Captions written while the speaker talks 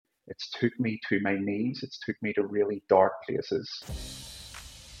It's took me to my knees. It's took me to really dark places.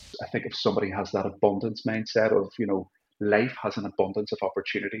 I think if somebody has that abundance mindset of, life has an abundance of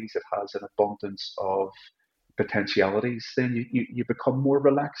opportunities, it has an abundance of potentialities, then you become more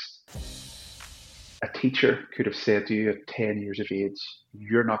relaxed. A teacher could have said to you at 10 years of age,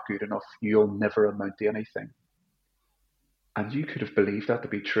 you're not good enough, you'll never amount to anything. And you could have believed that to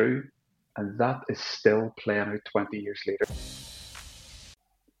be true. And that is still playing out 20 years later.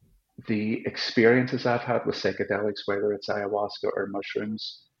 The experiences I've had with psychedelics, whether it's ayahuasca or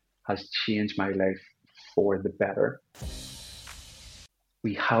mushrooms, has changed my life for the better.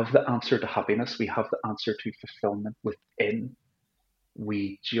 We have the answer to happiness. We have the answer to fulfillment within.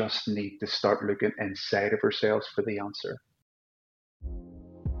 We just need to start looking inside of ourselves for the answer.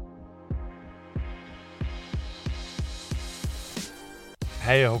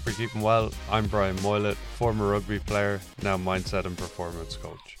 Hey, I hope you're keeping well. I'm Brian Moylett, former rugby player, now mindset and performance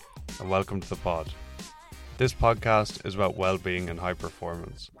coach, and welcome to the pod. This podcast is about well-being and high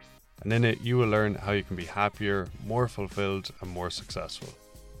performance, and in it you will learn how you can be happier, more fulfilled and more successful.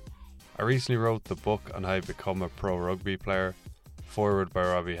 I recently wrote the book on how to become a pro rugby player, forward by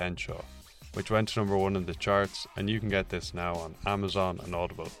Robbie Henshaw, which went to number 1 in the charts, and you can get this now on Amazon and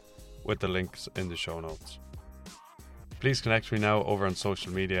Audible, with the links in the show notes. Please connect me now over on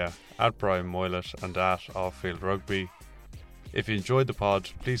social media at Brian Moylett and at Offfield Rugby. If you enjoyed the pod,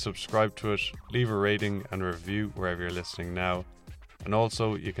 please subscribe to it, leave a rating and review wherever you're listening now, and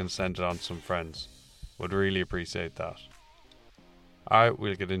also you can send it on to some friends. Would really appreciate that. Alright,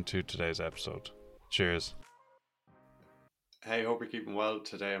 we'll get into today's episode. Cheers. Hey, hope you're keeping well.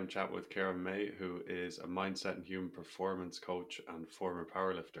 Today I'm chatting with Ciaran, who is a mindset and human performance coach and former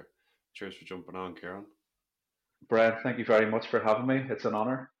powerlifter. Cheers for jumping on, Ciaran. Brad, thank you very much for having me. It's an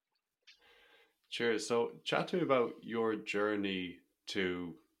honor. Cheers. So chat to me about your journey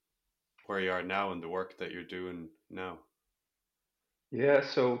to where you are now and the work that you're doing now. Yeah,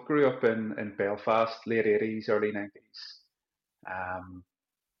 so grew up in Belfast, late 80s, early 90s.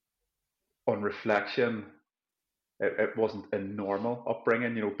 On reflection, it wasn't a normal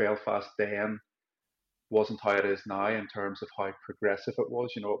upbringing. Belfast then wasn't how it is now in terms of how progressive it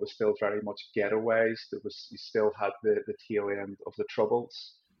was. It was still very much ghettoized. You still had the tail end of the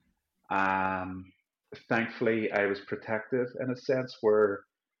Troubles. Thankfully, I was protected in a sense where,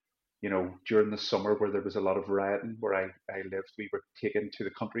 during the summer where there was a lot of rioting where I lived, we were taken to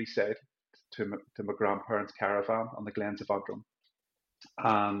the countryside to my grandparents' caravan on the Glens of Antrim,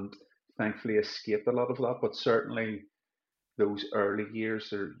 and thankfully escaped a lot of that. But certainly those early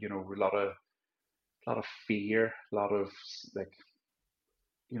years are, a lot of fear, a lot of like,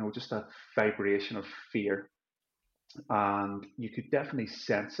 just that vibration of fear. And you could definitely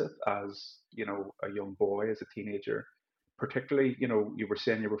sense it as, a young boy, as a teenager. Particularly, you were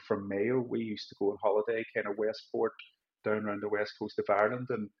saying you were from Mayo. We used to go on holiday, kind of Westport, down around the west coast of Ireland,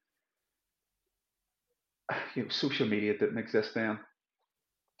 and social media didn't exist then.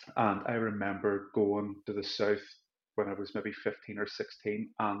 And I remember going to the south when I was maybe 15 or 16,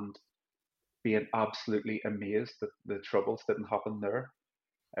 and being absolutely amazed that the Troubles didn't happen there.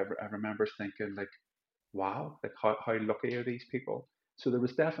 I remember thinking, like, wow, like how lucky are these people? So there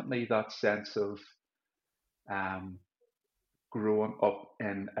was definitely that sense of um, growing up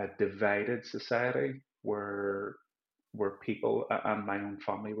in a divided society where people and my own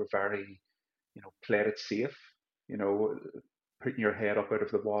family were very, played it safe. You know, putting your head up out of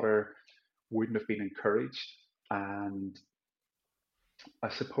the water wouldn't have been encouraged. And I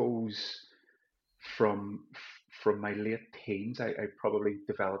suppose from from my late teens, I probably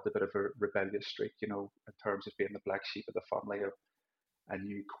developed a bit of a rebellious streak, in terms of being the black sheep of the family. I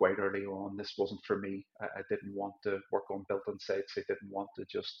knew quite early on this wasn't for me. I didn't want to work on building sites. I didn't want to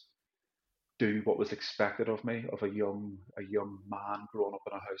just do what was expected of me, of a young man growing up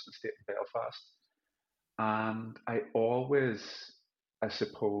in a housing estate in Belfast. And I always, I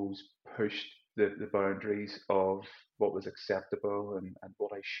suppose, pushed the boundaries of what was acceptable and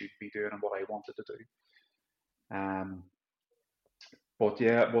what I should be doing and what I wanted to do. Um, but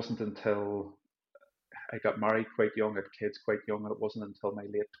yeah, it wasn't until I got married quite young, had kids quite young, and it wasn't until my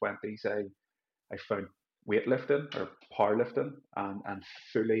late 20s I found weightlifting or powerlifting and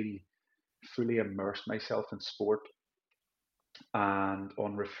fully immersed myself in sport. And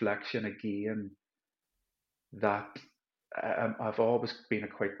on reflection again, that I've always been a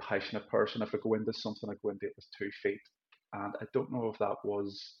quite passionate person. If I go into something, I go into it with 2 feet. And I don't know if that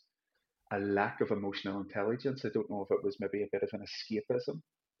was a lack of emotional intelligence. I don't know if it was maybe a bit of an escapism,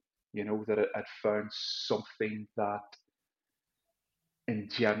 that I'd found something that in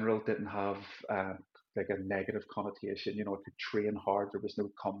general didn't have like a negative connotation. You know, I could train hard. There was no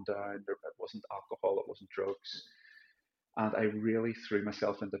come down. It wasn't alcohol. It wasn't drugs. And I really threw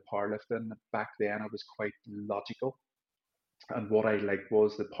myself into powerlifting. Back then, I was quite logical. And what I liked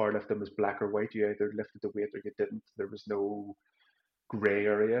was that powerlifting was black or white. You either lifted the weight or you didn't. There was no grey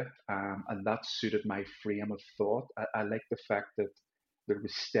area. And that suited my frame of thought. I liked the fact that there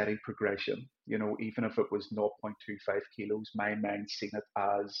was steady progression. You know, even if it was 0.25 kilos, my mind seen it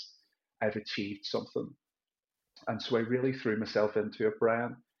as I've achieved something. And so I really threw myself into it,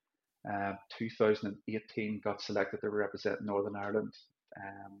 Brian. 2018 got selected to represent Northern Ireland.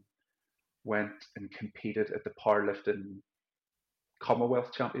 Um, Went and competed at the powerlifting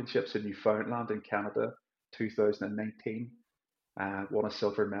Commonwealth Championships in Newfoundland in Canada, 2019. Won a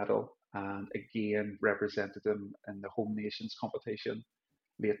silver medal, and again represented them in the Home Nations competition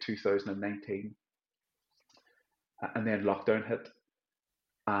late 2019. And then lockdown hit,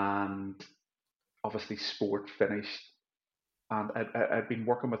 and obviously sport finished. And I'd been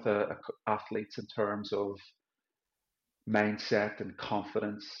working with athletes in terms of mindset and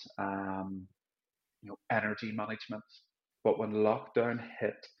confidence, energy management. But when lockdown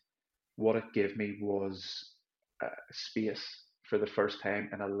hit, what it gave me was space for the first time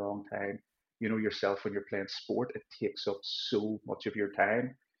in a long time. You know yourself, when you're playing sport, it takes up so much of your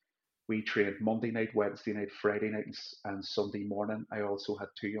time. We trained Monday night, Wednesday night, Friday night, and Sunday morning. I also had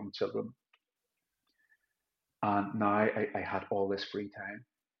two young children. And now I had all this free time.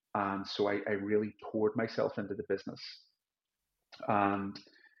 And so I really poured myself into the business. And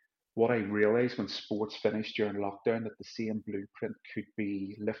what I realized when sports finished during lockdown, that the same blueprint could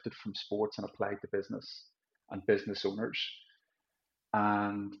be lifted from sports and applied to business and business owners.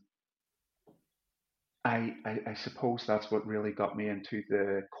 And I suppose that's what really got me into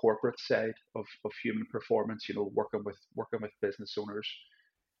the corporate side of human performance, working with business owners.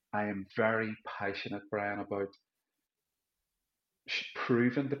 I am very passionate, Brian, about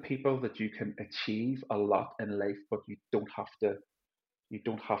proving to people that you can achieve a lot in life, but you don't have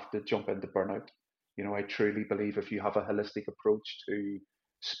to jump into burnout. You know, I truly believe if you have a holistic approach to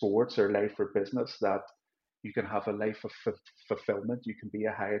sports or life or business, that you can have a life of fulfillment. You can be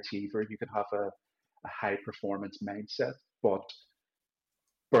a high achiever. You can have a high performance mindset, but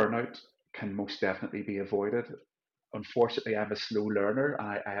burnout can most definitely be avoided. Unfortunately, I'm a slow learner, and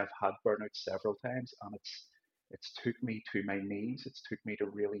I have had burnout several times, and it's took me to my knees. It's took me to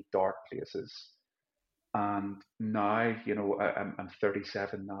really dark places. And now, I'm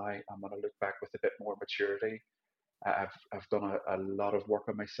 37 now. I'm going to look back with a bit more maturity. I've done a lot of work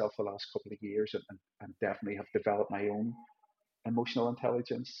on myself the last couple of years, and definitely have developed my own emotional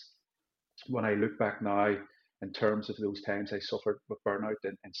intelligence. When I look back now, in terms of those times I suffered with burnout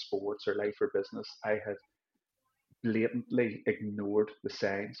in sports or life or business, I had blatantly ignored the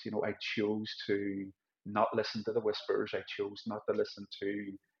signs. You know, I chose to not listen to the whispers. I chose not to listen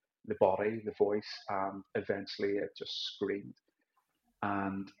to the body, the voice, and eventually it just screamed.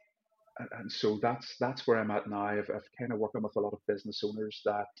 And and so that's where I'm at now. I've kind of working with a lot of business owners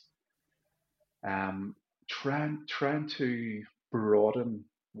that um trying to broaden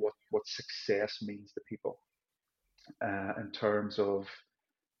what success means to people, in terms of,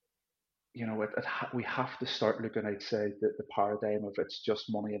 we have to start looking outside the paradigm of it's just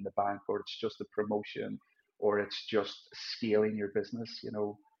money in the bank, or it's just a promotion, or it's just scaling your business.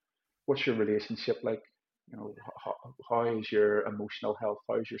 What's your relationship like? How is your emotional health?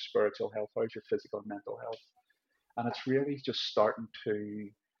 How's your spiritual health? How's your physical and mental health? And it's really just starting to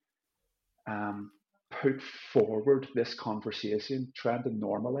um, put forward this conversation, trying to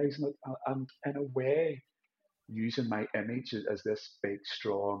normalize it, and in a way, using my image as this big,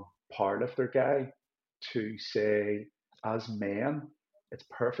 strong powerlifter guy to say, as men, it's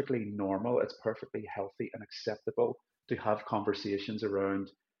perfectly normal, it's perfectly healthy and acceptable to have conversations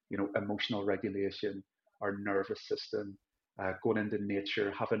around, emotional regulation, our nervous system, going into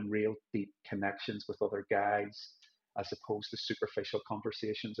nature, having real deep connections with other guys, as opposed to superficial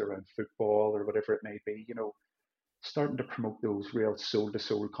conversations around football or whatever it may be. Starting to promote those real soul to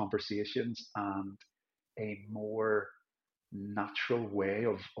soul conversations, and a more natural way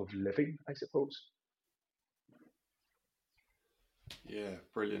of living, I suppose. Yeah,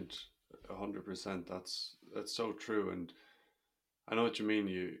 brilliant. 100%. That's so true. And I know what you mean.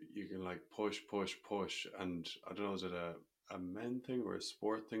 You can like push, push, push, and I don't know, is it a men thing or a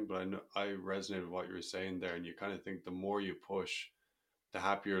sport thing? But I know I resonate with what you were saying there, and you kind of think the more you push, the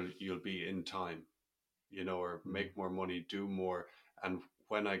happier you'll be in time, or Mm. make more money, do more, and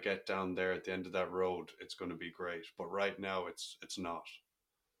when I get down there at the end of that road, it's going to be great. But right now, it's not.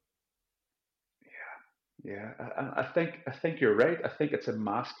 Yeah, I think you're right. I think it's a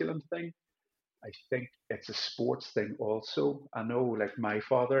masculine thing. I think it's a sports thing also. I know, like my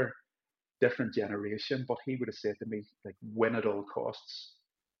father, different generation, but he would have said to me, like, win at all costs,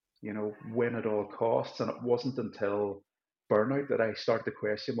 win at all costs. And it wasn't until burnout that I started to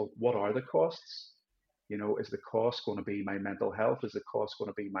question, well, what are the costs? Is the cost going to be my mental health? Is the cost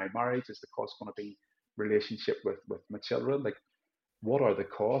going to be my marriage? Is the cost going to be relationship with my children? Like, what are the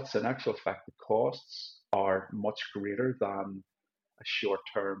costs? In actual fact, the costs are much greater than a short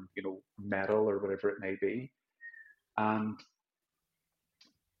term, medal or whatever it may be. And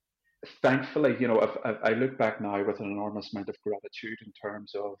thankfully, I look back now with an enormous amount of gratitude in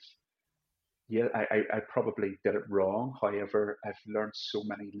terms of, yeah, I probably did it wrong. However, I've learned so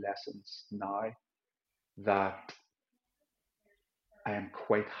many lessons now that I am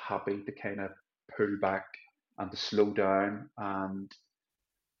quite happy to kind of pull back and to slow down and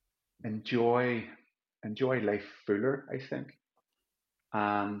enjoy enjoy life fuller, I think.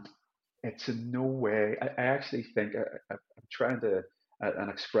 And it's in no way, I actually think I'm trying to, an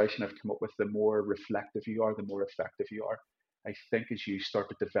expression I've come up with, the more reflective you are, the more effective you are. I think as you start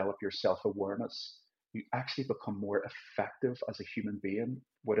to develop your self awareness, you actually become more effective as a human being,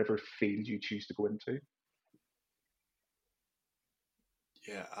 whatever field you choose to go into.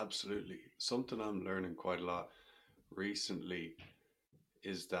 Yeah, absolutely. Something I'm learning quite a lot recently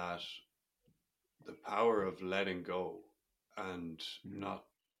is that the power of letting go and Mm, not,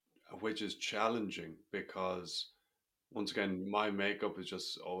 which is challenging because once again, my makeup is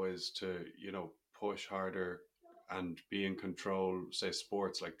just always to, push harder and be in control, say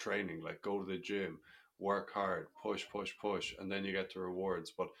sports like training, like go to the gym, work hard, push, push, push, and then you get the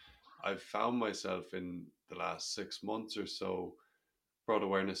rewards. But I've found myself in the last 6 months or so, brought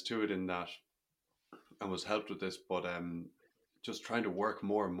awareness to it in that and was helped with this, but just trying to work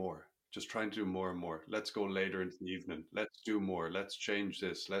more and more, just trying to do more and more. Let's go later into the evening. Let's do more. Let's change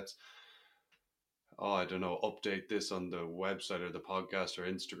this. Let's, oh, I don't know, update this on the website or the podcast or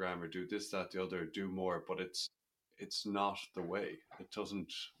Instagram or do this, that, the other, do more. But it's not the way. It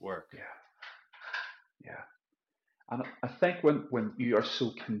doesn't work. yeah, yeah. And I think when you are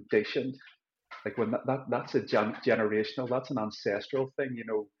so conditioned, like when that's a generational, that's an ancestral thing.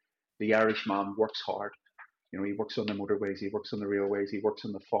 The Irish man works hard. He works on the motorways, he works on the railways, he works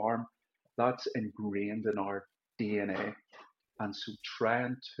on the farm. That's ingrained in our DNA. And so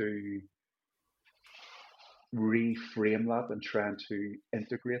trying to reframe that and trying to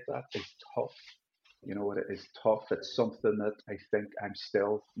integrate that is tough. It is tough. It's something that I think I'm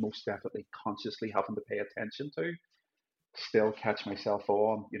still most definitely consciously having to pay attention to. Still catch myself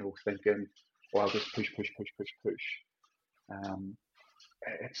on, thinking, well, I'll just push, push, push, push, push. Um,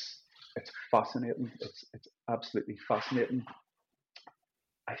 it's fascinating. It's absolutely fascinating.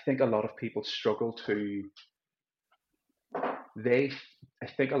 I think a lot of people struggle to they I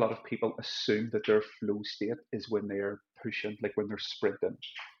think a lot of people assume that their flow state is when they're pushing, like when they're sprinting,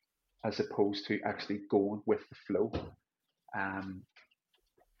 as opposed to actually going with the flow. Um,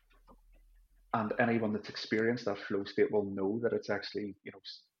 and anyone that's experienced that flow state will know that it's actually,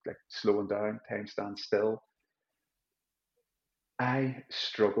 like slowing down, time stands still. I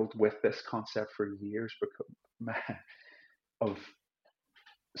struggled with this concept for years because of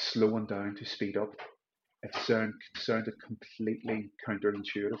slowing down to speed up. It sounded completely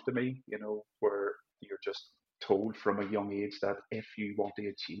counterintuitive to me, where you're just told from a young age that if you want to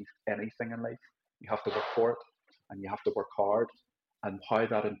achieve anything in life, you have to work for it and you have to work hard. And how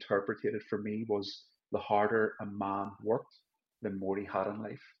that interpreted for me was the harder a man worked, the more he had in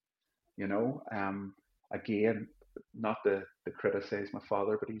life. You know, again, not to criticize my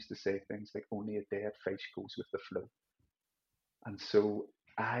father, but he used to say things like only a dead fish goes with the flow. And so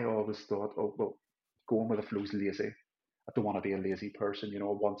I always thought, oh, well, going with the flow is lazy. I don't want to be a lazy person. I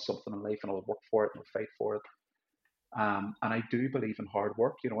want something in life and I'll work for it and I'll fight for it. And I do believe in hard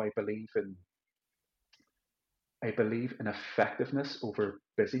work. I believe in effectiveness over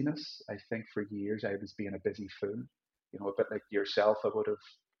busyness. I think for years I was being a busy fool. A bit like yourself, I would have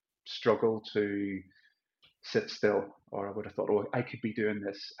struggled to sit still, or I would have thought, oh, I could be doing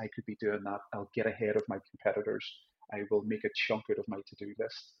this, I could be doing that. I'll get ahead of my competitors. I will make a chunk out of my to-do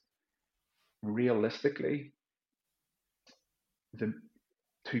list. Realistically, the,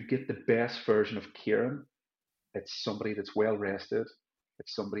 to get the best version of Ciaran, it's somebody that's well rested.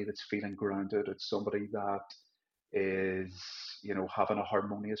 It's somebody that's feeling grounded. It's somebody that is, having a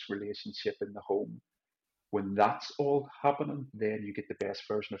harmonious relationship in the home. When that's all happening, then you get the best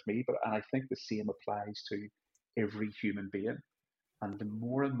version of me. And I think the same applies to every human being. And the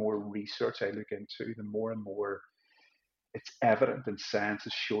more and more research I look into, the more and more it's evident, and science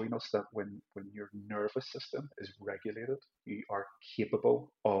is showing us that when your nervous system is regulated, you are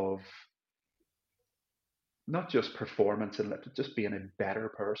capable of not just performance and just being a better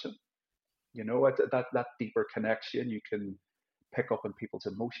person. That deeper connection you can pick up on people's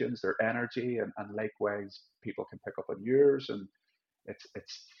emotions, their energy, and likewise people can pick up on yours, and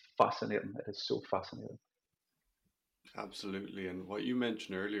it's fascinating. It is so fascinating. Absolutely. And what you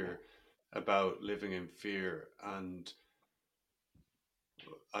mentioned earlier about living in fear, and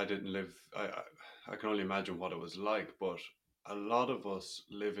I didn't live, I can only imagine what it was like, but a lot of us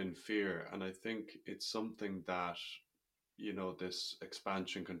live in fear. And I think it's something that, this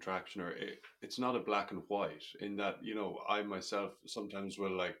expansion, contraction, or it's not a black and white in that, I myself sometimes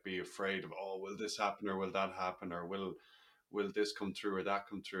will like be afraid of, oh, will this happen or will that happen or will this come through or that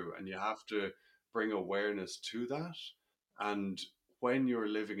come through? And you have to bring awareness to that. And when you're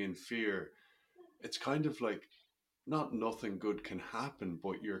living in fear, it's kind of like not nothing good can happen,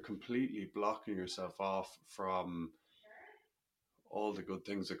 but you're completely blocking yourself off from all the good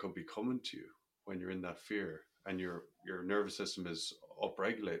things that could be coming to you when you're in that fear and your nervous system is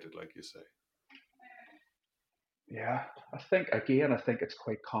upregulated, like you say. Yeah, I think it's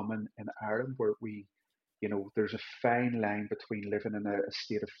quite common in Ireland where there's a fine line between living in a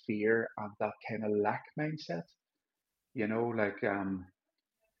state of fear and that kind of lack mindset. Like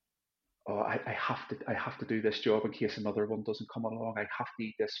oh, I have to do this job in case another one doesn't come along. I have to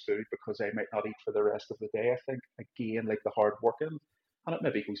eat this food because I might not eat for the rest of the day. I think again, like the hard working, and it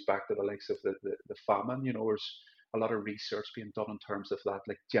maybe goes back to the likes of the famine. There's a lot of research being done in terms of that,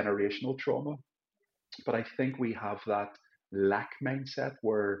 like generational trauma. But I think we have that lack mindset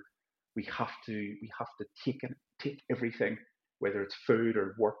where we have to take everything, whether it's food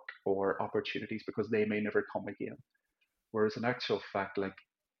or work or opportunities, because they may never come again. Whereas in actual fact, like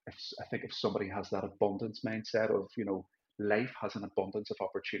I think if somebody has that abundance mindset of, life has an abundance of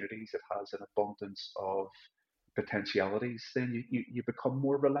opportunities, it has an abundance of potentialities, then you become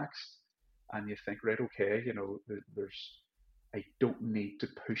more relaxed and you think, right, okay, there's I don't need to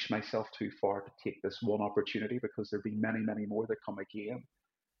push myself too far to take this one opportunity because there'll be many, many more that come again.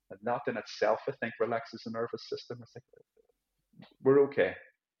 And that in itself, I think, relaxes the nervous system. I think we're okay.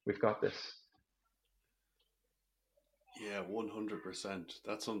 We've got this. Yeah, 100%.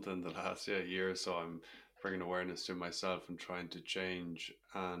 That's something that last year or so I'm bringing awareness to myself and trying to change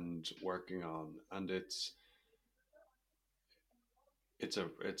and working on. And it's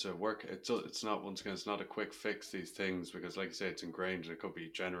a work. It's not, once again, it's not a quick fix, these things, because like you say, it's ingrained. It could be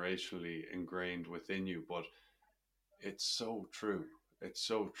generationally ingrained within you, but it's so true. It's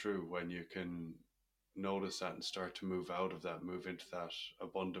so true when you can notice that and start to move out of that, move into that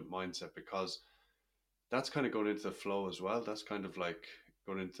abundant mindset, because that's kind of going into the flow as well. That's kind of like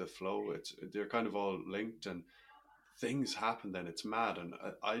going into the flow. They're kind of all linked, and things happen. Then it's mad, and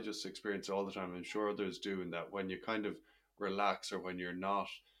I just experience it all the time. I'm sure others do. And that when you kind of relax, or when you're not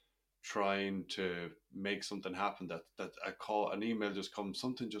trying to make something happen, that a call, an email just comes,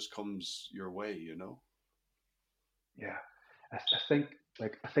 something just comes your way. Yeah.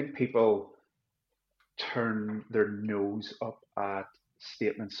 I think people turn their nose up at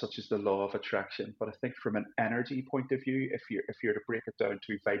statements such as the law of attraction. But I think from an energy point of view, if you're to break it down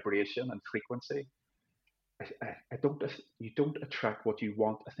to vibration and frequency, I don't you don't attract what you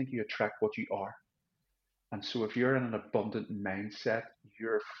want. I think you attract what you are. And so if you're in an abundant mindset,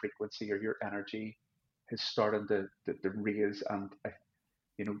 your frequency or your energy is starting to raise, and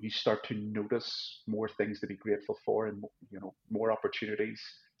you start to notice more things to be grateful for, and more opportunities,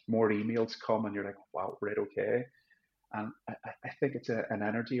 more emails come, and you're like, wow, right, okay. And I think it's an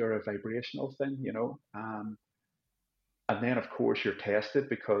energy or a vibrational thing, and then of course you're tested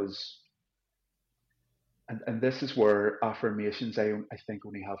because, and this is where affirmations I think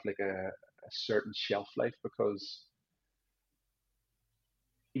only have like a certain shelf life, because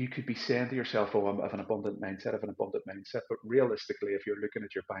you could be saying to yourself, oh, I have an abundant mindset, I have an abundant mindset. But realistically, if you're looking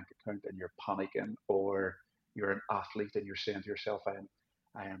at your bank account and you're panicking, or you're an athlete and you're saying to yourself,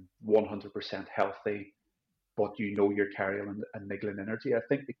 I am 100% healthy, but you're carrying a niggling energy. I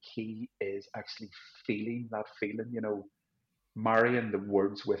think the key is actually feeling that feeling, marrying the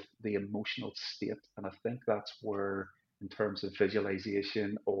words with the emotional state. And I think that's where, in terms of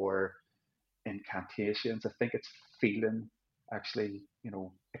visualization or incantations, I think it's feeling actually,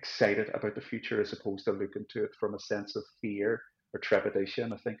 excited about the future as opposed to looking to it from a sense of fear or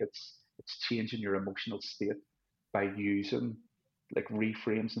trepidation. I think it's changing your emotional state by using like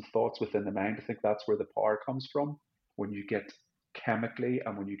reframes and thoughts within the mind. I think that's where the power comes from. When you get chemically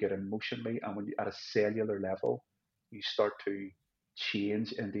and when you get emotionally and when you at a cellular level, you start to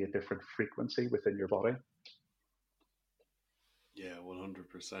change into a different frequency within your body. Yeah,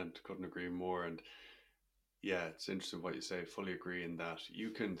 100%. Couldn't agree more. And Yeah, it's interesting what you say. Fully agree in that you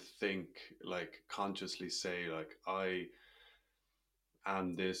can think, like, consciously say, like, I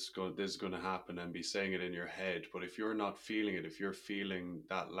am this is going to happen, and be saying it in your head. But if you're not feeling it, if you're feeling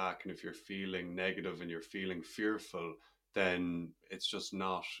that lack, and if you're feeling negative and you're feeling fearful, then it's just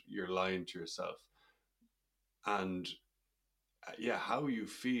not, you're lying to yourself. And yeah, how you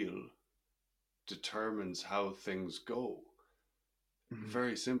feel determines how things go, Mhm.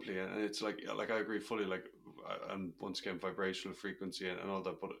 very simply. And it's like I agree fully, like, and once again, vibrational frequency and all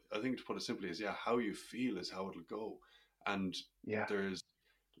that. But I think, to put it simply, is, yeah, how you feel is how it'll go. And Yeah, there's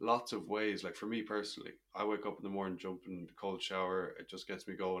lots of ways. Like, for me personally, I wake up in the morning, jump in the cold shower, it just gets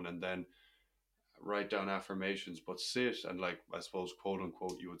me going, and then write down affirmations, but sit and, like, I suppose, quote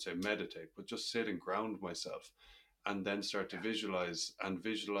unquote, you would say meditate, but just sit and ground myself, and then start to yeah,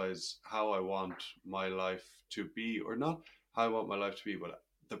 visualize how I want my life to be, or not how I want my life to be, but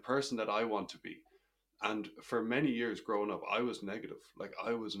the person that I want to be. And for many years growing up, I was negative. Like,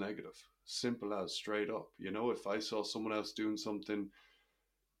 I was negative, simple as, straight up. If I saw someone else doing something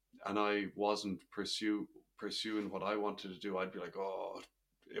and I wasn't pursuing what I wanted to do, I'd be like, oh,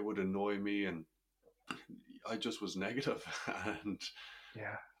 it would annoy me, and I just was negative. and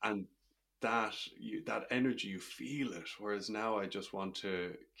yeah, and that energy, you feel it. Whereas now I just want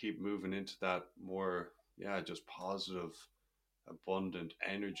to keep moving into that more, yeah, just positive, abundant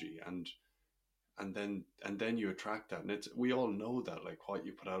energy, and then you attract that. And it's, we all know that, like, what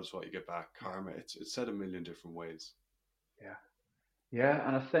you put out is what you get back. yeah, Karma. It's said a million different ways. yeah, yeah.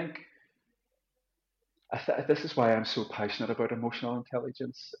 And I think this is why I'm so passionate about emotional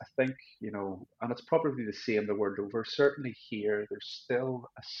intelligence. I think, and it's probably the same the world over. Certainly here, there's still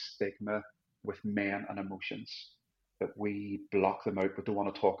a stigma with men and emotions that we block them out, we don't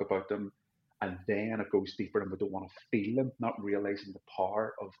want to talk about them. And then it goes deeper and we don't want to feel them, not realizing the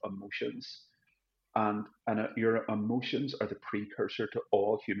power of emotions. And your emotions are the precursor to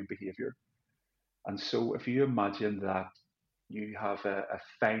all human behavior. And so if you imagine that you have a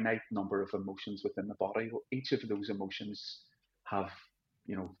finite number of emotions within the body. Well, each of those emotions have,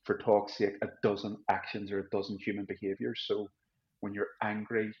 for talk's sake, a dozen actions or a dozen human behaviors. So when you're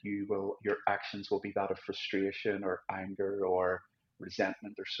angry, your actions will be that of frustration or anger or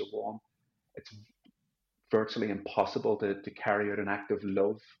resentment or so on. It's virtually impossible to carry out an act of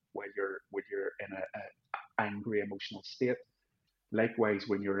love when you're in a angry emotional state. Likewise,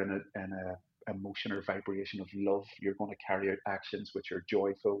 when you're in a emotion or vibration of love, you're going to carry out actions which are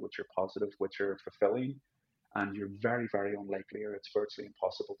joyful, which are positive, which are fulfilling, and you're very, very unlikely, or it's virtually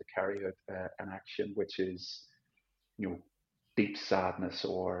impossible to carry out an action which is, you know, deep sadness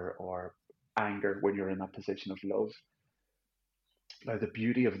or anger when you're in a position of love. Now, the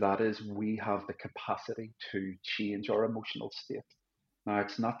beauty of that is we have the capacity to change our emotional state. Now,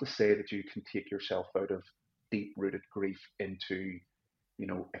 it's not to say that you can take yourself out of deep rooted grief into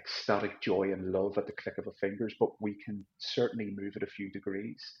ecstatic joy and love at the click of a fingers, but we can certainly move it a few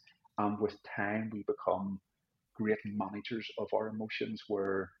degrees. And with time, we become great managers of our emotions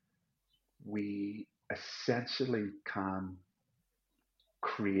where we essentially can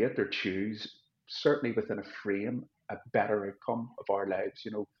create or choose, certainly within a frame, a better outcome of our lives.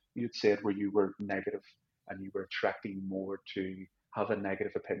 You'd said where you were negative and you were attracting more to have a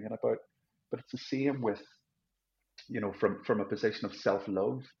negative opinion about. But it's the same with, from a position of self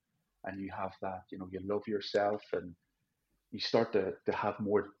love, and you have that, you love yourself and you start to have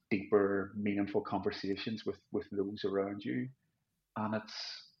more deeper, meaningful conversations with those around you. And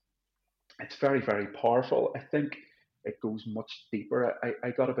it's very, very powerful. I think it goes much deeper.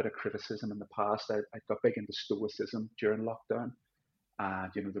 I got a bit of criticism in the past. I got big into stoicism during lockdown.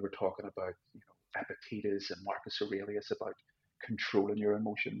 And, they were talking about, Epictetus and Marcus Aurelius about controlling your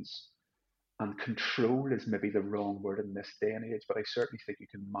emotions. And control is maybe the wrong word in this day and age, but I certainly think you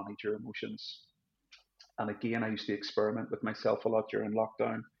can manage your emotions. And again, I used to experiment with myself a lot during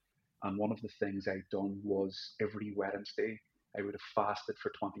lockdown. And one of the things I'd done was every Wednesday, I would have fasted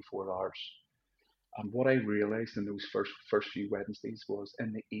for 24 hours. And what I realized in those first few Wednesdays was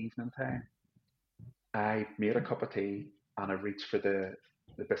in the evening time, I made a cup of tea and I reached for the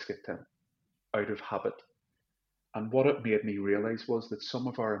biscuit tin out of habit. And what it made me realize was that some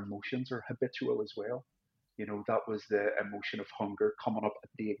of our emotions are habitual as well. That was the emotion of hunger coming up at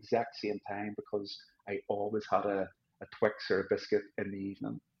the exact same time because I always had a Twix or a biscuit in the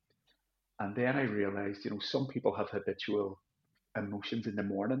evening. And then I realized, some people have habitual emotions in the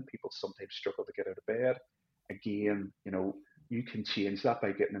morning. People sometimes struggle to get out of bed. Again, you can change that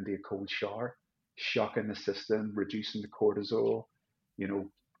by getting into a cold shower, shocking the system, reducing the cortisol, you know,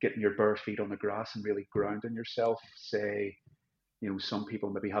 getting your bare feet on the grass and really grounding yourself. Say, Some people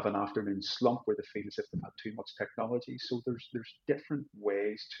maybe have an afternoon slump where they feel as if they've had too much technology. So there's different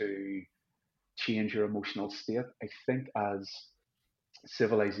ways to change your emotional state. I think as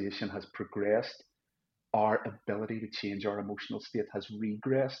civilization has progressed, our ability to change our emotional state has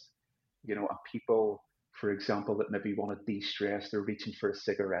regressed. And people, for example, that maybe want to de-stress, they're reaching for a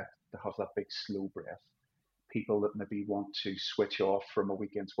cigarette to have that big slow breath. People that maybe want to switch off from a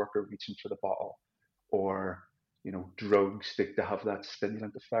weekend's work are reaching for the bottle, or drugs to have that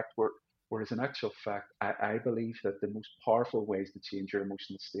stimulant effect. Whereas in actual fact, I believe that the most powerful ways to change your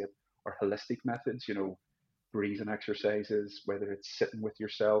emotional state are holistic methods. Breathing exercises, whether it's sitting with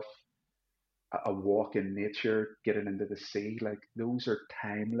yourself, a walk in nature, getting into the sea, like those are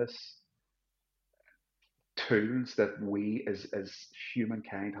timeless tools that we as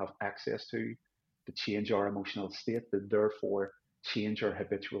humankind have access to change our emotional state, to therefore change our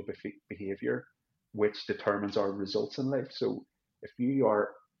habitual behavior, which determines our results in life. So if you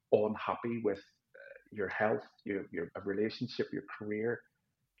are unhappy with your health, your a relationship, your career,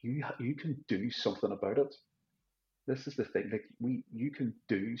 you can do something about it. This is the thing, like you can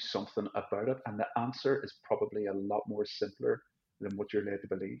do something about it, and the answer is probably a lot more simpler than what you're led to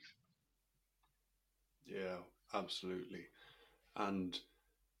believe. Yeah, absolutely. And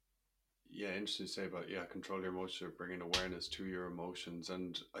yeah, interesting to say about, yeah, control your emotions or bringing awareness to your emotions.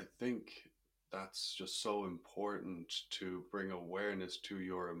 And I think that's just so important to bring awareness to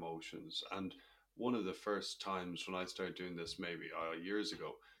your emotions. And one of the first times when I started doing this, maybe years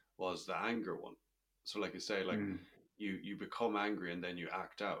ago, was the anger one. So, like you say, like Mm, you become angry and then you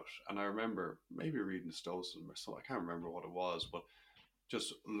act out. And I remember maybe reading Stoicism or something. I can't remember what it was, but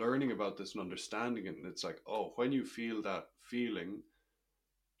just learning about this and understanding it. And it's like, oh, when you feel that feeling,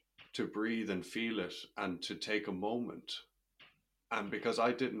 to breathe and feel it and to take a moment. And because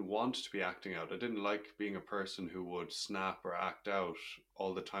I didn't want to be acting out, I didn't like being a person who would snap or act out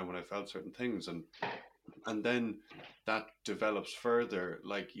all the time when I felt certain things. And then that develops further,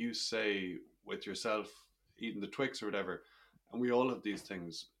 like you say with yourself, eating the Twix or whatever. And we all have these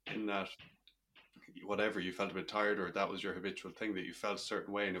things in that whatever you felt a bit tired or that was your habitual thing that you felt a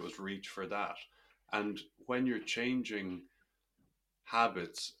certain way and it was reach for that. And when you're changing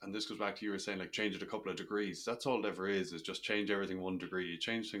habits, and this goes back to you were saying like change it a couple of degrees, that's all it ever is just change everything 1 degree. You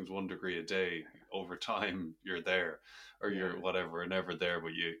change things 1 degree a day, over time you're there, or yeah, you're whatever, never there,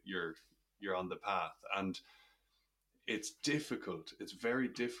 but you're on the path. And it's difficult, it's very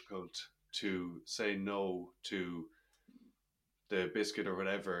difficult to say no to the biscuit or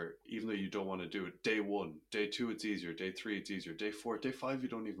whatever, even though you don't want to do it. Day one, day two, it's easier. Day three, it's easier. Day four, day five, you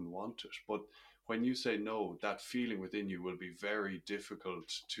don't even want it. But when you say no, that feeling within you will be very difficult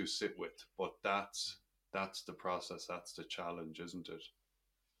to sit with. But that's the process. That's the challenge, isn't it?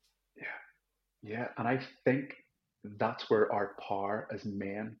 yeah, yeah. And I think that's where our power as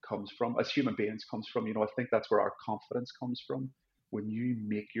men comes from, as human beings comes from. I think that's where our confidence comes from. When you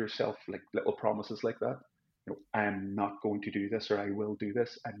make yourself like little promises like that, I am not going to do this or I will do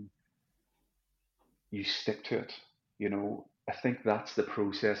this, and you stick to it. I think that's the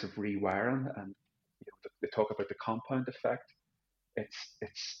process of rewiring, and they talk about the compound effect.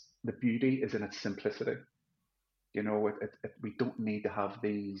 It's the beauty is in its simplicity. We don't need to have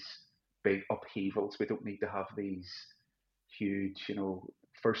these big upheavals. We don't need to have these huge,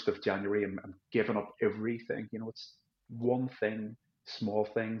 1st of January, and giving up everything. It's one thing, small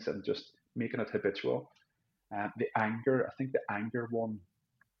things, and just making it habitual. The anger, I think the anger one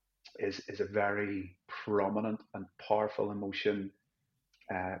is a very prominent and powerful emotion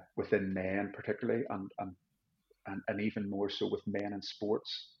within men, particularly, and even more so with men in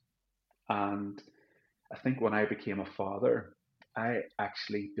sports. And I think when I became a father, I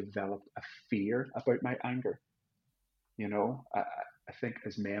actually developed a fear about my anger. I think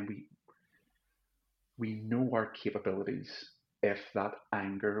as men, we know our capabilities. If that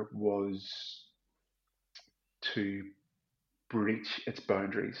anger was to breach its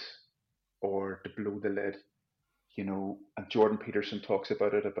boundaries or to blow the lid, and Jordan Peterson talks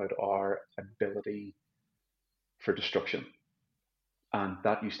about it, about our ability for destruction. And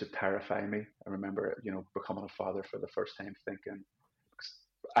that used to terrify me. I remember, becoming a father for the first time, thinking,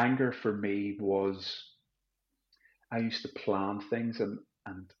 anger for me was, I used to plan things, and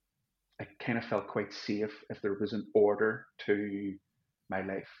I kind of felt quite safe if there was an order to my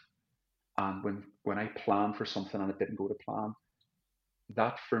life. And when I planned for something and it didn't go to plan,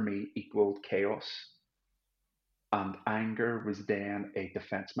 that for me equaled chaos. And anger was then a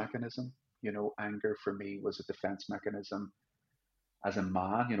defense mechanism. Anger for me was a defense mechanism as a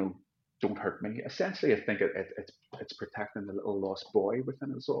man. Don't hurt me. Essentially, I think it's protecting the little lost boy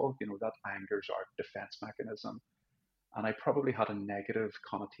within us all. That anger is our defense mechanism. and I probably had a negative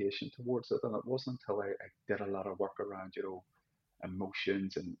connotation towards it. And it wasn't until I did a lot of work around,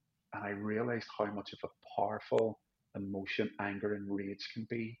 emotions, and I realized how much of a powerful emotion anger and rage can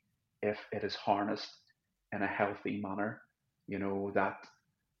be if it is harnessed in a healthy manner. That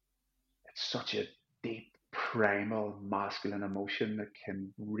it's such a deep, primal, masculine emotion that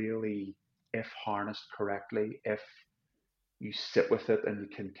can really, if harnessed correctly, if you sit with it and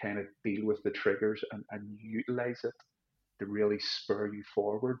you can kind of deal with the triggers and utilize it to really spur you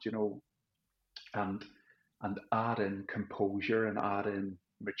forward, and and add in composure and add in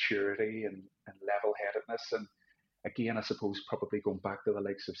maturity and level headedness. And again, I suppose probably going back to the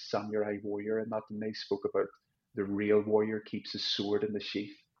likes of Samurai Warrior and that, and they spoke about the real warrior keeps his sword in the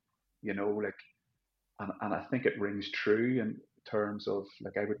sheath, like, and I think it rings true in terms of,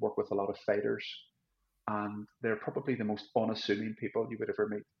 like, I would work with a lot of fighters, and they're probably the most unassuming people you would ever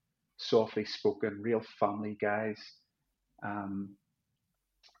meet. Softly spoken, real family guys. Um,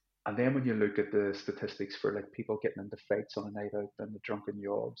 and then when you look at the statistics for like people getting into fights on a night out and the drunken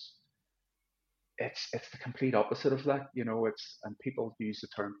yobs, it's the complete opposite of that. And people use the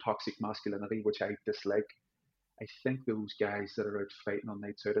term toxic masculinity, which I dislike. I think those guys that are out fighting on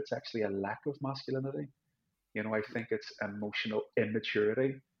nights out, it's actually a lack of masculinity. I think it's emotional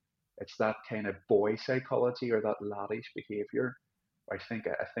immaturity. It's that kind of boy psychology or that laddish behavior. I think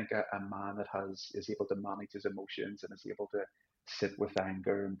a man that is able to manage his emotions and is able to sit with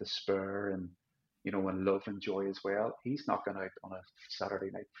anger and despair and and love and joy as well. He's not going out on a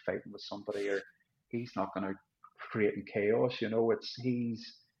Saturday night fighting with somebody, or he's not going out creating chaos. It's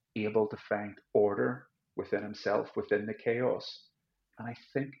he's able to find order within himself, within the chaos. And I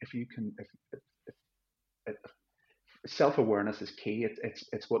think if you can, if self awareness is key.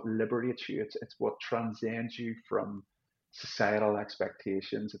 It's what liberates you. It's what transcends you from societal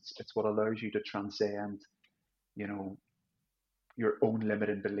expectations. It's what allows you to transcend, you know, your own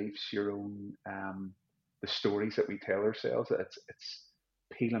limiting beliefs, your own the stories that we tell ourselves. It's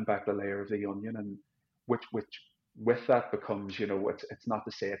peeling back the layer of the onion, and which with that becomes, it's not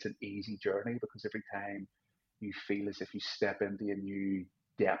to say it's an easy journey, because every time you feel as if you step into a new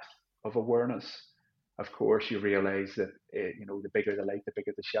depth of awareness, of course you realize that the bigger the light, the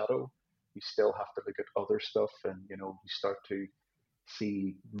bigger the shadow. You still have to look at other stuff, and you start to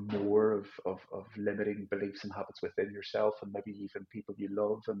see more of limiting beliefs and habits within yourself, and maybe even people you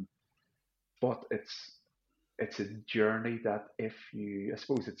love. And but it's a journey that, if you, I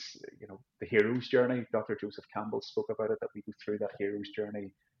suppose it's, the hero's journey. Dr. Joseph Campbell spoke about it, that we go through that hero's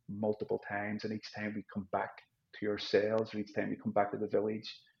journey multiple times, and each time we come back to ourselves, or each time we come back to the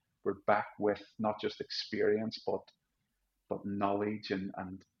village, we're back with not just experience, but knowledge, and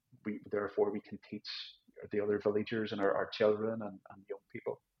therefore we can teach the other villagers and our children and young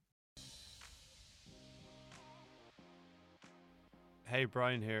people. Hey,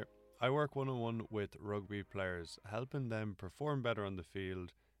 Brian here. I work one on one with rugby players, helping them perform better on the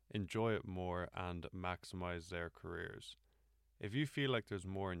field, enjoy it more, and maximise their careers. If you feel like there's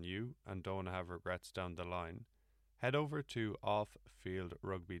more in you and don't want to have regrets down the line, head over to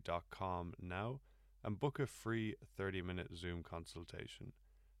offfieldrugby.com now and book a free 30-minute Zoom consultation.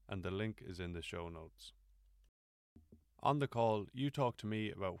 And the link is in the show notes. On the call, you talk to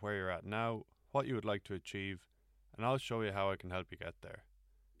me about where you're at now, what you would like to achieve, and I'll show you how I can help you get there.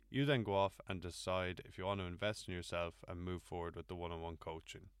 You then go off and decide if you want to invest in yourself and move forward with the one on one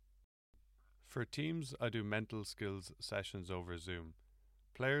coaching. For teams, I do mental skills sessions over Zoom.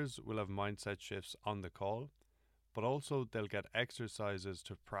 Players will have mindset shifts on the call, but also they'll get exercises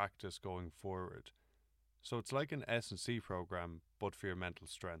to practice going forward. So it's like an S&C program, but for your mental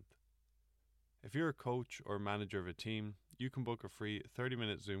strength. If you're a coach or manager of a team, you can book a free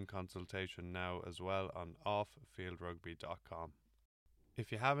 30-minute Zoom consultation now as well on offfieldrugby.com. If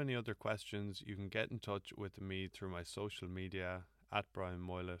you have any other questions, you can get in touch with me through my social media at Brian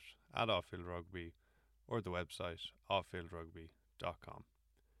Moylett, at Offfield Rugby, or the website offfieldrugby.com.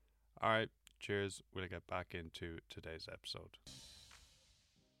 Alright, cheers. We'll get back into today's episode.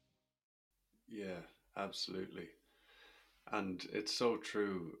 Yeah, absolutely. And it's so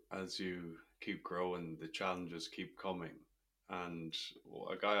true. As you keep growing, the challenges keep coming. And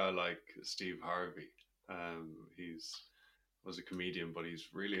a guy I like, Steve Harvey, he's was a comedian, but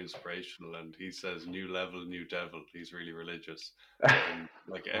he's really inspirational. And he says, "New level, new devil." He's really religious, and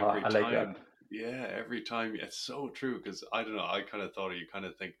like every I like that. time, yeah, every time, it's so true. Because I don't know, I kind of thought, you kind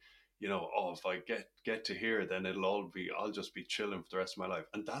of think, oh, if I get to here, then I'll just be chilling for the rest of my life.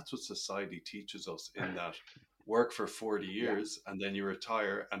 And that's what society teaches us, in that work for 40 Yeah. years and then you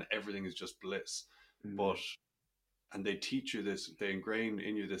retire and everything is just bliss. Mm. But, and they teach you this, they ingrain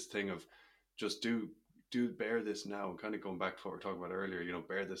in you this thing of just do bear this now, and kind of going back to what we are talking about earlier,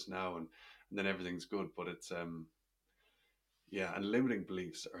 bear this now, and then everything's good. But it's yeah, and limiting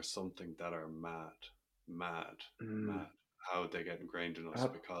beliefs are something that are mad, mad, Mm, mad. How they get ingrained in us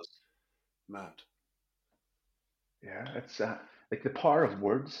that, because mad. yeah, it's like the power of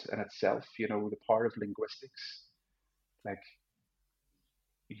words in itself. The power of linguistics. Like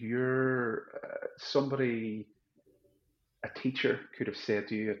you're somebody, a teacher could have said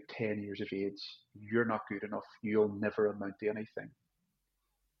to you at 10 years of age, "You're not good enough. You'll never amount to anything."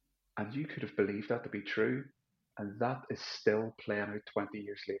 And you could have believed that to be true. And that is still playing out 20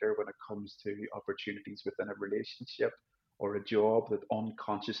 years later when it comes to opportunities within a relationship or a job that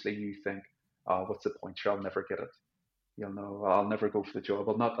unconsciously you think, oh, what's the point? Sure, I'll never get it. I'll never go for the job.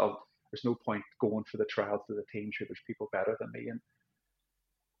 There's no point going for the trials to the team. Sure, there's people better than me. And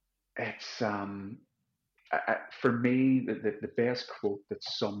it's, for me, the best quote that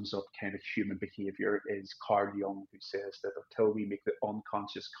sums up kind of human behavior is Carl Jung, who says that until we make the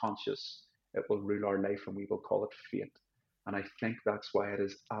unconscious conscious, it will rule our life and we will call it fate. And I think that's why it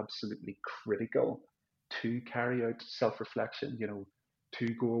is absolutely critical to carry out self reflection, to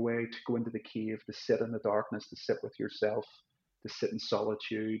go away, to go into the cave, to sit in the darkness, to sit with yourself, to sit in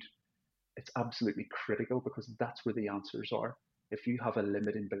solitude. It's absolutely critical because that's where the answers are. If you have a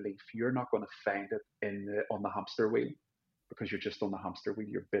limiting belief, you're not going to find it on the hamster wheel because you're just on the hamster wheel.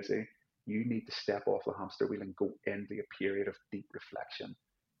 You're busy. You need to step off the hamster wheel and go into a period of deep reflection,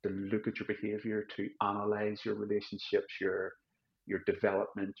 to look at your behavior, to analyze your relationships, your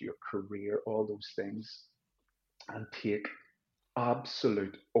development, your career, all those things, and take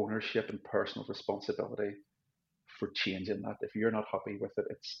absolute ownership and personal responsibility for changing that. If you're not happy with it,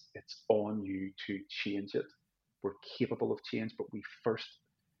 it's on you to change it. We're capable of change, but we first.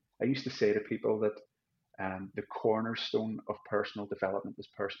 I used to say to people that the cornerstone of personal development is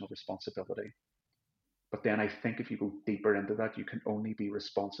personal responsibility. But then I think if you go deeper into that, you can only be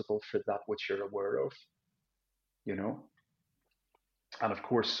responsible for that which you're aware of, you know. And of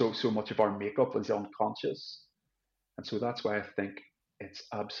course, so much of our makeup is unconscious, and so that's why I think it's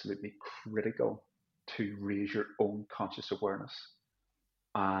absolutely critical to raise your own conscious awareness.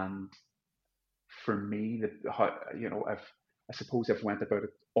 And for me, I suppose I've went about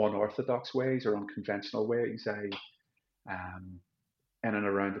it unorthodox ways or unconventional ways. Um, in and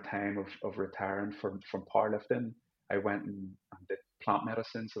around the time of retiring from powerlifting, I went and did plant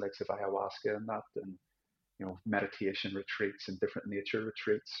medicines, the likes of ayahuasca and that, and meditation retreats and different nature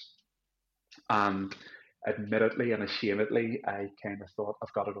retreats. And admittedly and ashamedly, I kind of thought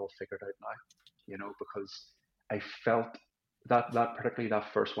I've got it all figured out now, because I felt that particularly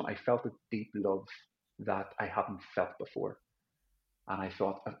that first one, I felt a deep love that I hadn't felt before. And I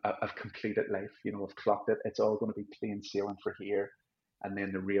thought, I've completed life, I've clocked it. It's all going to be plain sailing for here. And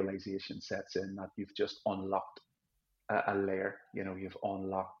then the realization sets in that you've just unlocked a layer, you've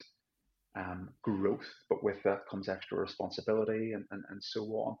unlocked growth, but with that comes extra responsibility and so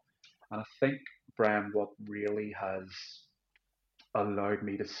on. And I think, Brian, what really has allowed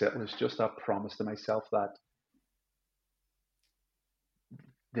me to settle is just that promise to myself that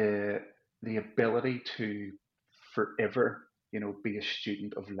the the ability to forever, be a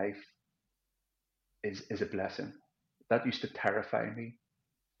student of life is a blessing. That used to terrify me.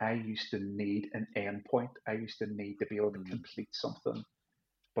 I used to need an end point. I used to need to be able to Mm. complete something.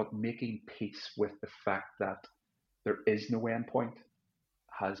 But making peace with the fact that there is no end point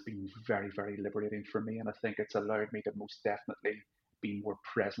has been very, very liberating for me. And I think it's allowed me to most definitely be more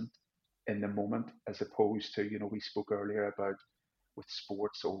present in the moment as opposed to, we spoke earlier about with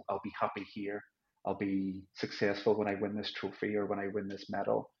sports. So I'll be happy here. I'll be successful when I win this trophy or when I win this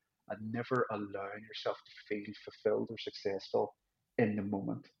medal. And never allowing yourself to feel fulfilled or successful in the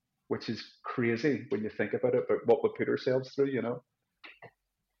moment, which is crazy when you think about it, but what we put ourselves through.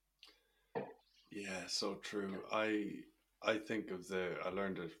 Yeah, so true. I think of I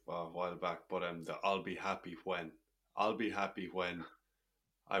learned it a while back, but the I'll be happy when. I'll be happy when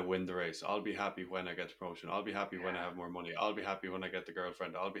I win the race. I'll be happy when I get the promotion. I'll be happy when I have more money. I'll be happy when I get the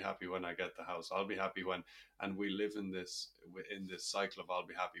girlfriend. I'll be happy when I get the house. I'll be happy when, and we live in this cycle of I'll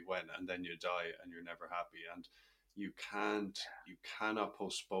be happy when, and then you die and you're never happy. And you cannot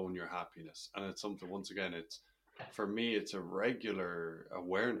postpone your happiness. And it's something, once again, for me, it's a regular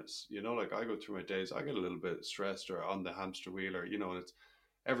awareness. Like I go through my days, I get a little bit stressed or on the hamster wheel, or and it's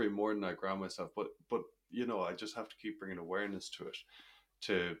every morning I ground myself, but I just have to keep bringing awareness to it,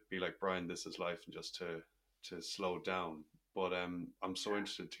 to be like, Brian, this is life, and just to slow down. But I'm so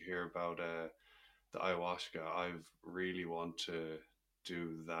interested to hear about the ayahuasca. I've really want to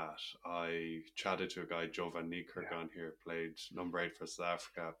do that. I chatted to a guy, Jovan Yeah, Niekerk, on here, played number 8 for South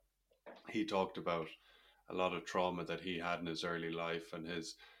Africa. He talked about a lot of trauma that he had in his early life, and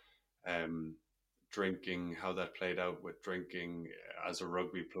his um, drinking, how that played out with drinking as a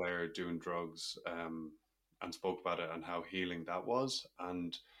rugby player, doing drugs, and spoke about it and how healing that was.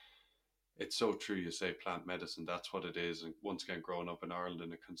 And it's so true. You say plant medicine, that's what it is. And once again, growing up in Ireland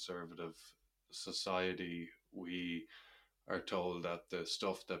in a conservative society, we are told that the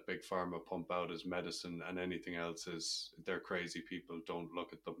stuff that big pharma pump out is medicine, and anything else is they're crazy people, don't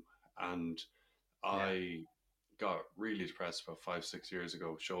look at them. And Yeah, I got really depressed about 5 6 years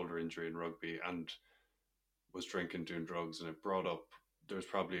ago, shoulder injury in rugby, and was drinking, doing drugs, and it brought up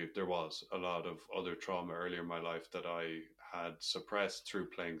there was a lot of other trauma earlier in my life that I had suppressed through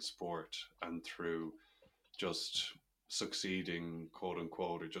playing sport and through just succeeding, quote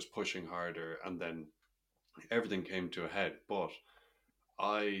unquote, or just pushing harder, and then everything came to a head. But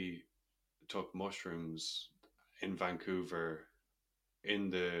I took mushrooms in Vancouver, in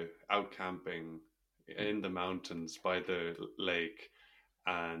the out camping in the mountains by the lake,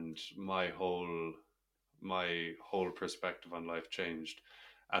 and my whole perspective on life changed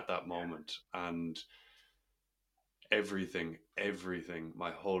at that moment. And everything,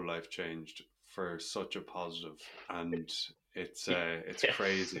 my whole life changed for such a positive. And it's yes,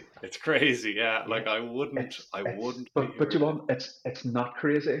 crazy. It's crazy. Yeah. yeah. Like I It's wouldn't be but here you now. know, it's not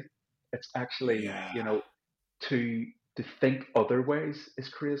crazy. It's actually, Yeah. to think otherwise is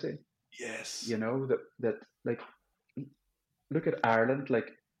crazy. Yes. You know that like, look at Ireland. Like,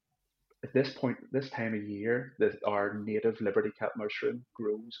 at this point, this time of year, that our native liberty cap mushroom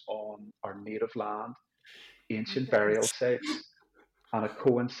grows on our native land, ancient burial Yes. sites, and it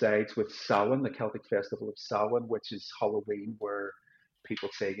coincides with Samhain, the Celtic festival of Samhain, which is Halloween, where people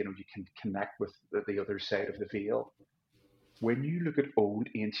say, you can connect with the other side of the veil. When you look at old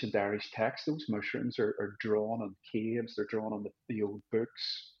ancient Irish texts, those mushrooms are drawn on caves, they're drawn on the old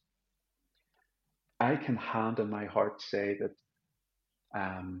books. I can hand on my heart say that,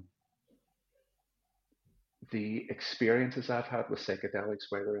 um, the experiences I've had with psychedelics,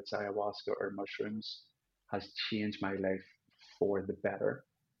 whether it's ayahuasca or mushrooms, has changed my life for the better.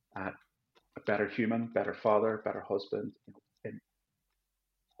 A better human, better father, better husband, in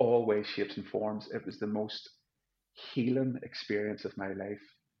all ways, shapes, and forms. It was the most healing experience of my life.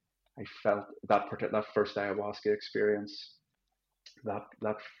 I felt that first ayahuasca experience,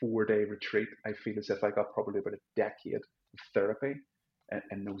 that 4 day retreat. I feel as if I got probably about a decade of therapy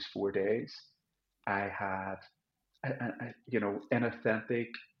in those 4 days. I had, inauthentic,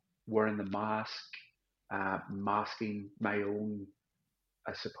 wearing the mask, masking my own,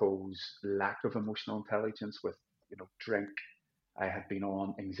 I suppose, lack of emotional intelligence with, drink. I had been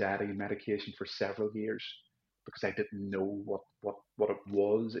on anxiety medication for several years because I didn't know what it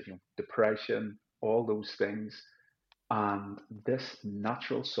was, depression, all those things. And this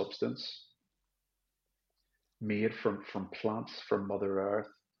natural substance made from plants from Mother Earth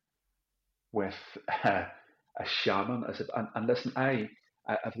with a shaman. And listen, I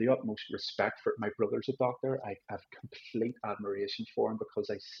have the utmost respect for my brother's a doctor. I have complete admiration for him because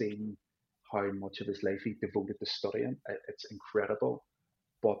I've seen how much of his life he devoted to studying. It's incredible.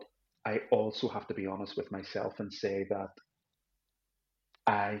 But I also have to be honest with myself and say that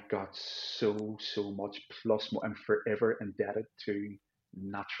I got so much plus more. I'm forever indebted to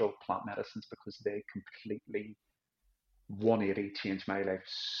natural plant medicines because they completely 180 changed my life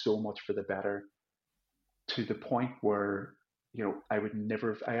so much for the better, to the point where, I would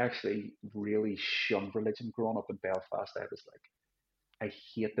never have, I actually really shunned religion growing up in Belfast. I was like, I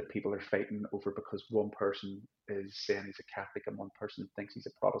hate that people are fighting over because one person is saying he's a Catholic and one person thinks he's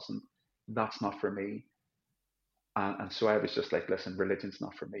a Protestant. That's not for me. And so I was just like, listen, religion's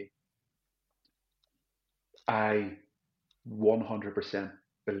not for me. I 100%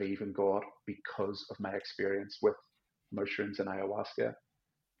 believe in God because of my experience with mushrooms and ayahuasca.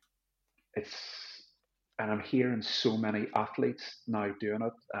 It's, and I'm hearing so many athletes now doing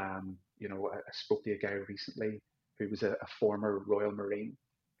it. I spoke to a guy recently who was a former Royal Marine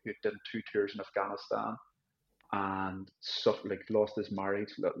who had done 2 tours in Afghanistan and suffered, like, lost his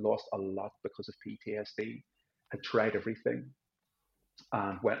marriage, lost a lot because of PTSD, had tried everything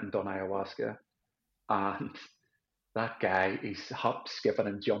and went and done ayahuasca. And that guy, he's hop, skipping,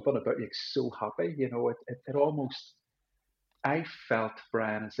 and jumping about. He's so happy. It almost, I felt,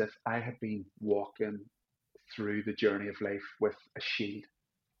 Brian, as if I had been walking through the journey of life with a shield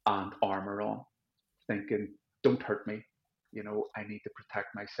and armor on, thinking, don't hurt me. I need to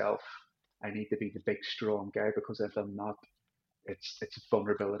protect myself. I need to be the big, strong guy because if I'm not, it's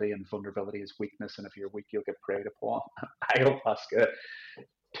vulnerability, and vulnerability is weakness. And if you're weak, you'll get preyed upon. Ayahuasca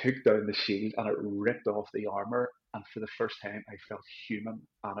took down the shield and it ripped off the armor. And for the first time, I felt human.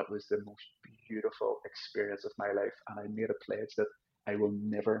 And it was the most beautiful experience of my life, and I made a pledge that I will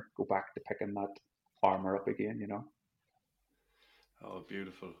never go back to picking that armor up again. Oh,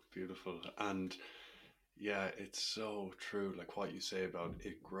 beautiful, beautiful. And yeah, it's so true. Like what you say about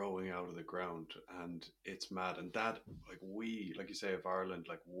it growing out of the ground, and it's mad. And that, like you say, of Ireland,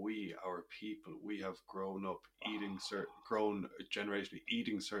 our people, we have grown up grown generationally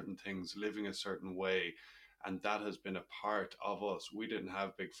eating certain things, living a certain way. And that has been a part of us. We didn't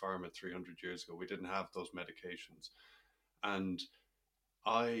have Big Pharma 300 years ago. We didn't have those medications. And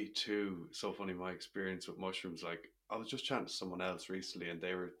I too, so funny, my experience with mushrooms, like I was just chatting to someone else recently and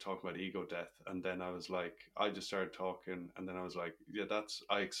they were talking about ego death. And then I was like, I just started talking and then I was like, yeah,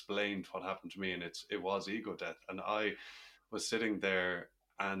 I explained what happened to me and it was ego death. And I was sitting there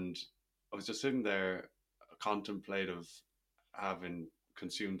and I was just sitting there contemplative, having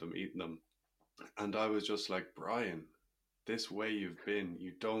consumed them, eaten them. And I was just like, Brian, this way you've been,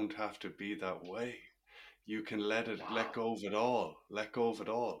 you don't have to be that way. You can let Wow. go of it all, let go of it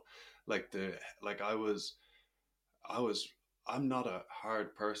all. Like like I was, I'm not a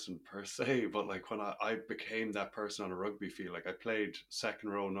hard person per se, but like when I became that person on a rugby field, like I played second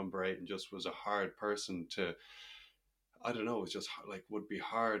row number 8 and just was a hard person to, I don't know, it was just like would be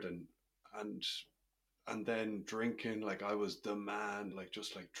hard and and then drinking, like I was the man, like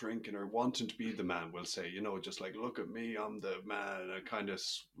just like drinking or wanting to be the man, we'll say, just like look at me, I'm the man, a kind of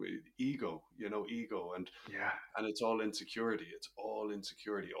ego, ego. Yeah. And it's all insecurity. It's all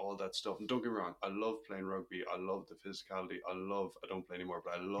insecurity, all that stuff. And don't get me wrong, I love playing rugby. I love the physicality. I don't play anymore,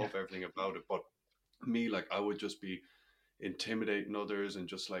 but I Yeah. love everything about it. But me, like, I would just be intimidating others and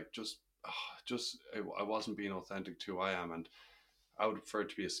just like, I wasn't being authentic to who I am. And I would prefer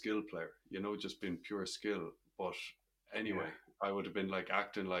to be a skill player, just being pure skill. But Yeah. anyway, I would have been like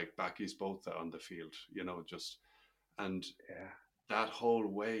acting like Backy's both on the field, just, and Yeah. that whole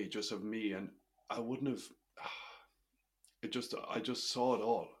way just of me. And I wouldn't have, I just saw it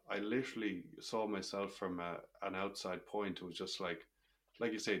all. I literally saw myself from an outside point. It was just like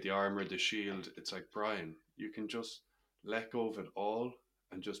you say, the armor, the shield. It's like, Brian, you can just let go of it all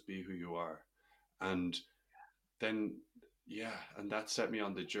and just be who you are. And then, yeah, and that set me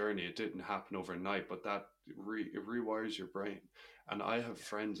on the journey. It didn't happen overnight, but it rewires your brain. And I have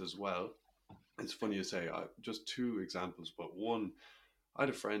friends as well. It's funny you say, just two examples, but one, I had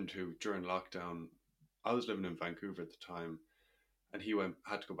a friend who during lockdown, I was living in Vancouver at the time, and he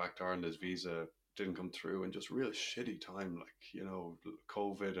had to go back to Ireland. His visa didn't come through, and just real shitty time, like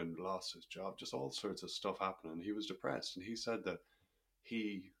COVID, and lost his job, just all sorts of stuff happening. He was depressed, and he said that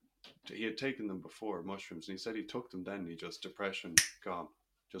he he had taken them before, mushrooms, and he said he took them then. He just depression gone,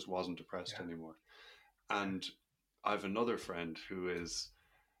 just wasn't depressed Yeah. anymore. And I have another friend who is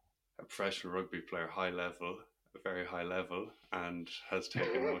a professional rugby player, high level, a very high level, and has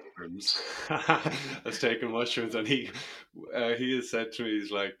taken mushrooms. Has taken mushrooms, and he has said to me,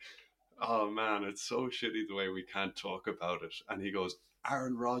 he's like, "Oh man, it's so shitty the way we can't talk about it." And he goes,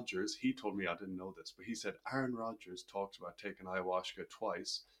 "Aaron Rodgers." He told me, I didn't know this, but he said Aaron Rodgers talked about taking ayahuasca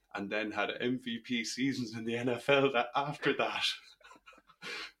twice, and then had MVP seasons in the NFL after that.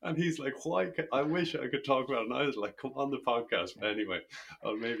 And he's like, why? I wish I could talk about it. And I was like, come on the podcast. But anyway,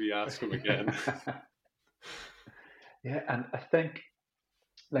 I'll maybe ask him again. Yeah. Yeah. And I think,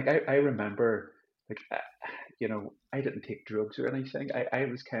 like, I remember, like, I didn't take drugs or anything. I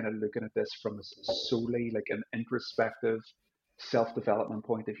was kind of looking at this from solely like an introspective self development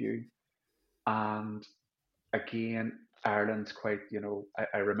point of view. And again, Ireland's quite,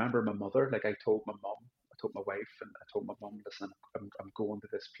 I remember my mother, like I told my wife and I told my mum, listen, I'm going to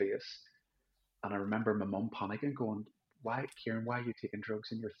this place. And I remember my mum panicking, going, why, Ciaran, why are you taking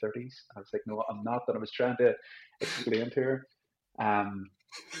drugs in your 30s? And I was like, no, I'm not. And I was trying to explain to her. Um,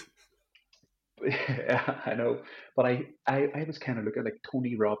 yeah, I know. But I was kind of looking at like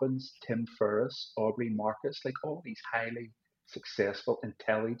Tony Robbins, Tim Ferriss, Aubrey Marcus, like all these highly successful,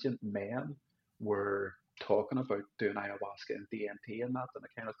 intelligent men were talking about doing ayahuasca and DMT and that. And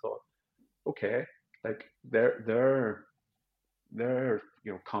I kind of thought, okay, like they're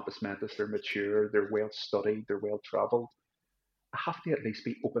compass mentis, they're mature, they're well studied, they're well traveled. I have to at least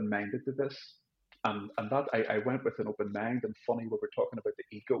be open minded to this. And that I went with an open mind. And funny, we were talking about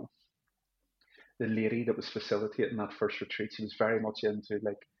the ego. The lady that was facilitating that first retreat, she was very much into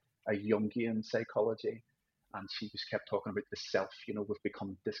like a Jungian psychology. And she just kept talking about the self. We've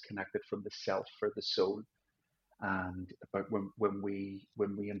become disconnected from the self or the soul. And about when we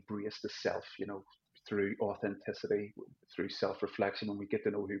embrace the self, through authenticity, through self-reflection, when we get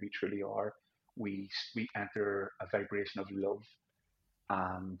to know who we truly are, we enter a vibration of love.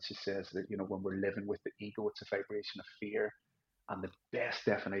 And she says that when we're living with the ego, it's a vibration of fear. And the best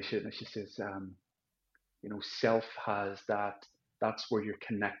definition is she says, self has that's where you're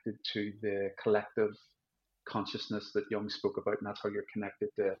connected to the collective consciousness that Jung spoke about, and that's how you're connected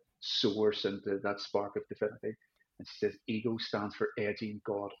to source and to that spark of divinity. And she says, ego stands for edging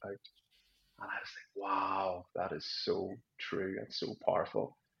God out. And I was like, wow, that is so true. That's so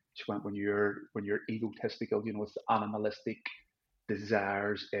powerful. She went, when you're egotistical, it's the animalistic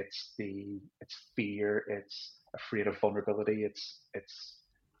desires, it's fear, it's afraid of vulnerability, it's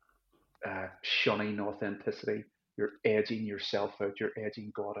shunning authenticity. You're edging yourself out. You're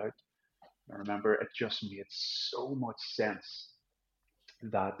edging God out. I remember it just made so much sense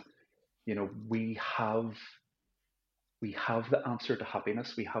that we have the answer to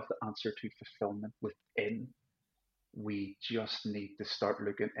happiness. We have the answer to fulfillment within. We just need to start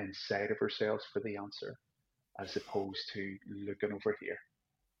looking inside of ourselves for the answer, as opposed to looking over here.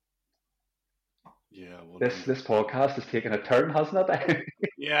 Yeah, This 100. podcast has taken a turn, hasn't it?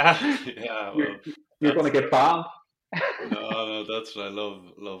 Yeah, yeah. you're Well, you're going that's to get banned. no, that's what I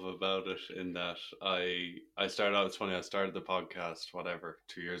love about it. In that I started out. It's funny. I started the podcast whatever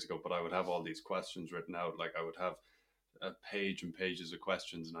 2 years ago, but I would have all these questions written out. Like I would have a page and pages of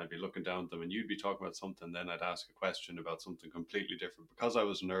questions, and I'd be looking down at them, and you'd be talking about something, then I'd ask a question about something completely different because I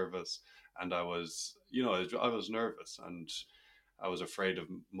was nervous, and I was nervous, and I was afraid of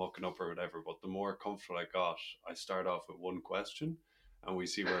mucking up or whatever. But the more comfortable I got, I start off with one question, and we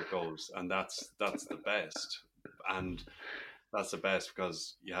see where it goes, and that's the best, and that's the best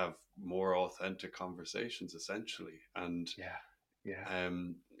because you have more authentic conversations essentially, and Yeah, yeah,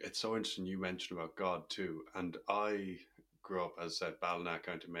 it's so interesting you mentioned about God too. And I grew up, as I said, Ballina,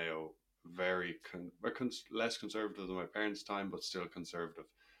 County Mayo, very less conservative than my parents' time, but still conservative,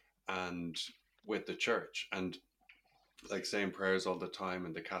 and with the church, and like saying prayers all the time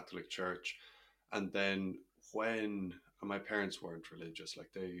in the Catholic Church. And then when my parents weren't religious,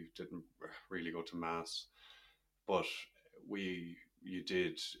 like they didn't really go to mass, but we you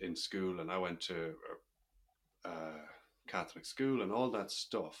did in school, and I went to Catholic school and all that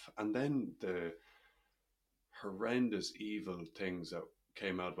stuff. And then the horrendous evil things that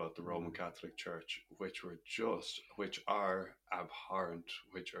came out about the Roman mm, Catholic Church, which are abhorrent,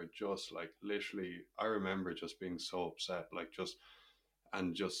 which are just like literally, I remember just being so upset, like just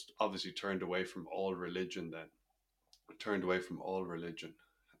obviously turned away from all religion then, turned away from all religion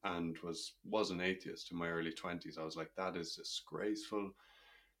and was an atheist in my early 20s. I was like, that is disgraceful.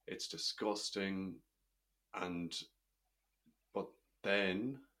 It's disgusting. And but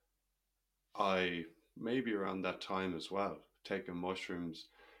then I, maybe around that time as well, taking mushrooms.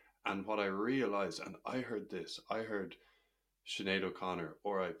 And what I realized, and I heard Sinead O'Connor,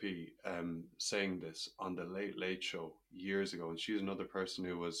 RIP, saying this on the Late Late Show years ago. And she's another person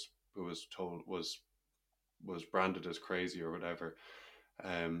who was told was branded as crazy or whatever,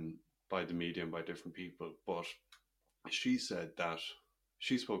 by the media and by different people. But she said that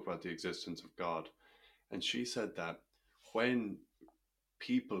she spoke about the existence of God, and she said that when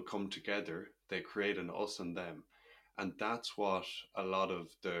people come together, they create an us and them. And that's what a lot of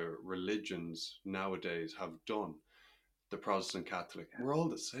the religions nowadays have done. The Protestant, Catholic, we're all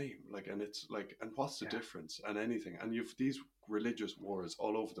the same. Like, and it's like, and what's the yeah, difference? And anything. And you've these religious wars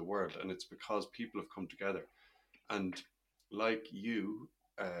all over the world, and it's because people have come together. And like you,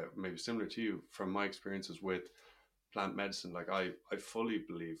 maybe similar to you, from my experiences with plant medicine, like I fully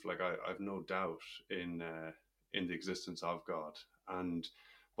believe, like I've no doubt in the existence of God, and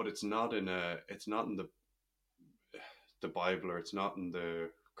but it's not in the Bible, or it's not in the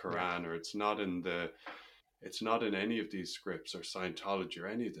yeah, Quran, or it's not in any of these scripts or Scientology or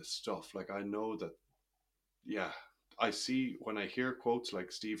any of this stuff. Like I know that, yeah, I see when I hear quotes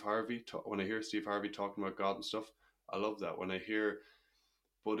like when I hear Steve Harvey talking about God and stuff, I love that. When I hear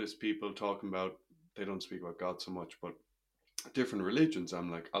Buddhist people talking about, they don't speak about God so much, but different religions,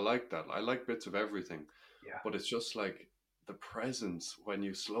 I'm like, I like that. I like bits of everything. yeah, But it's just like the presence when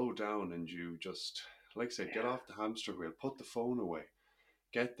you slow down and you just, like I said, get yeah, off the hamster wheel, put the phone away,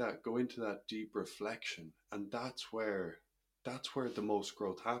 go into that deep reflection. And that's where the most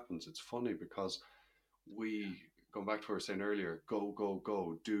growth happens. It's funny because we, going back to what we were saying earlier, go, go,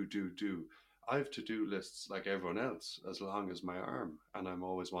 go, do. I have to do lists like everyone else, as long as my arm, and I'm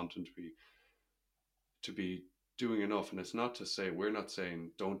always wanting to be doing enough. And it's not to say, we're not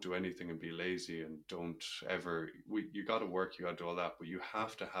saying don't do anything and be lazy and don't ever, you got to work, you got to do all that, but you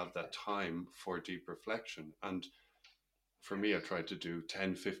have to have that time for deep reflection. And for me, I tried to do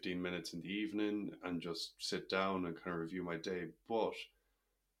 10, 15 minutes in the evening and just sit down and kind of review my day.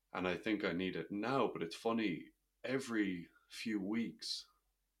 And I think I need it now, but it's funny, every few weeks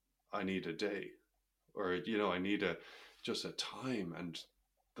I need a day, or I need just a time, and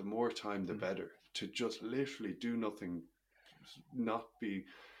the more time the Mm, better, to just literally do nothing, not be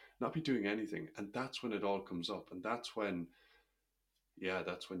not be doing anything. And that's when it all comes up. And that's when, yeah,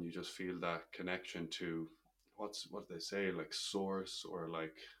 that's when you just feel that connection to what they say, like source, or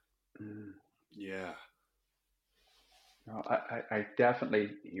like, mm. yeah. No, I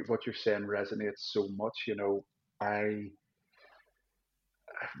definitely, what you're saying resonates so much. I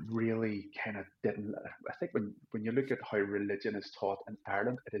really kind of didn't. I think when you look at how religion is taught in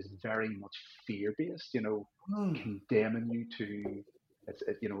Ireland, it is very much fear based. Hmm. Condemning you to,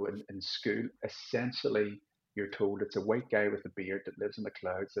 in school, essentially you're told it's a white guy with a beard that lives in the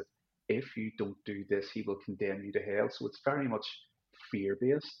clouds that if you don't do this, he will condemn you to hell. So it's very much fear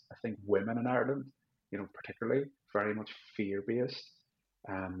based. I think women in Ireland, particularly, very much fear based.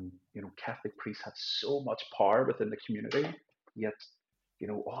 Catholic priests have so much power within the community, yet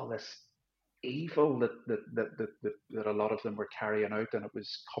all this evil that a lot of them were carrying out, and it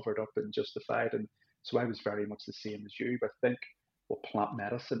was covered up and justified. And so I was very much the same as you. But I think what plant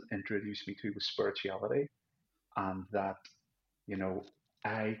medicine introduced me to was spirituality, and that you know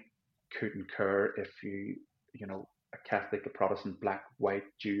I couldn't care if a Catholic, a Protestant, black, white,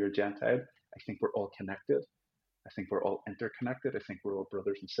 Jew, or Gentile. I think we're all connected. I think we're all interconnected. I think we're all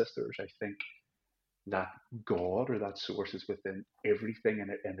brothers and sisters. I think that God or that source is within everything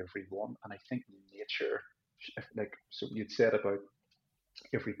and everyone. And I think nature, like so you'd said about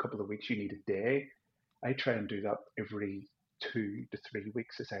every couple of weeks you need a day. I try and do that every 2 to 3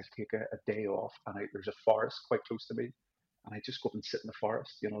 weeks. Is I take a day off, and there's a forest quite close to me, and I just go up and sit in the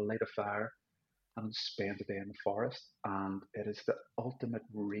forest. Light a fire and spend a day in the forest, and it is the ultimate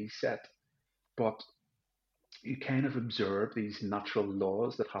reset. But you kind of observe these natural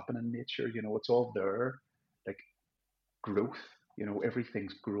laws that happen in nature. It's all there, like growth.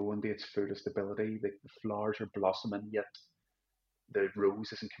 Everything's growing to its fullest ability. The flowers are blossoming, yet the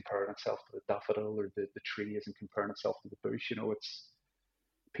rose isn't comparing itself to the daffodil, or the tree isn't comparing itself to the bush. It's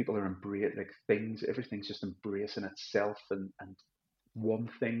people are embracing like things. Everything's just embracing itself, and one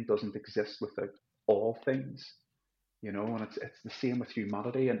thing doesn't exist without all things. And it's the same with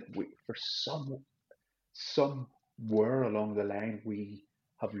humanity. And for somewhere along the line, we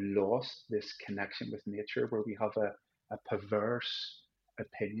have lost this connection with nature, where we have a perverse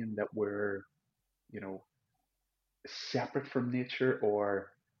opinion that we're, you know, separate from nature,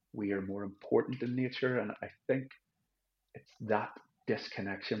 or we are more important than nature. And I think it's that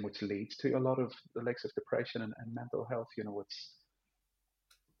disconnection which leads to a lot of the likes of depression and mental health.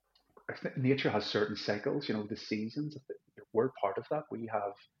 I think nature has certain cycles, the seasons. We're part of that. We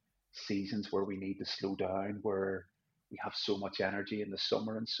have seasons where we need to slow down, where we have so much energy in the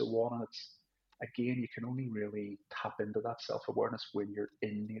summer and so on. And it's, again, you can only really tap into that self awareness when you're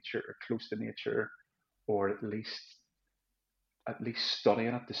in nature or close to nature, or at least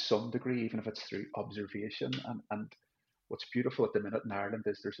studying it to some degree, even if it's through observation. And what's beautiful at the minute in Ireland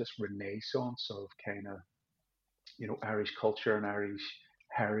is there's this renaissance of kind of Irish culture and Irish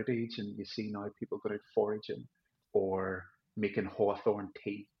heritage, and you see now people going out foraging, or making hawthorn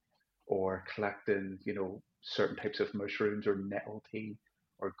tea, or collecting certain types of mushrooms or nettle tea,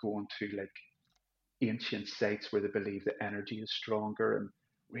 or going to like ancient sites where they believe the energy is stronger, and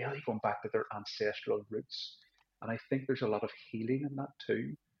really going back to their ancestral roots. And I think there's a lot of healing in that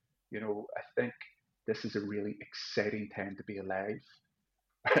too. I think this is a really exciting time to be alive.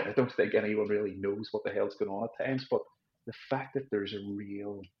 I don't think anyone really knows what the hell's going on at times, but the fact that there's a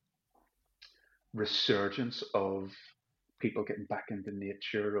real resurgence of people getting back into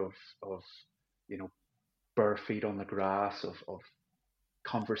nature, of you know bare feet on the grass, of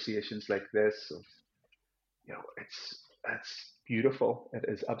conversations like this, of it's beautiful. It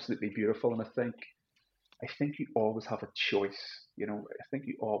is absolutely beautiful, and I think you always have a choice. I think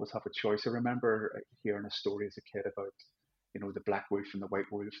you always have a choice. I remember hearing a story as a kid about, the black wolf and the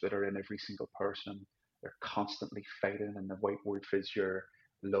white wolf that are in every single person. They're constantly fighting, and the white wolf is your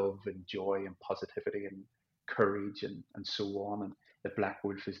love and joy and positivity and courage and so on. And the black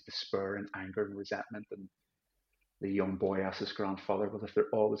wolf is despair and anger and resentment. And the young boy asks his grandfather, well, if they're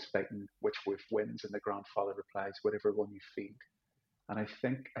always fighting, which wolf wins? And the grandfather replies, whatever one you feed. And I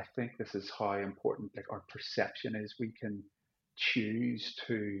think this is how important like our perception is. We can choose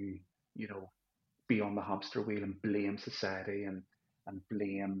to, you know, be on the hamster wheel and blame society and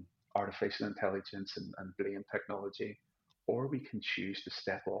blame artificial intelligence and blame technology. Or we can choose to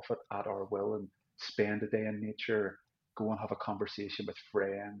step off it at our will and spend a day in nature, go and have a conversation with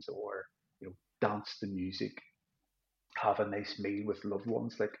friends, or dance to music, have a nice meal with loved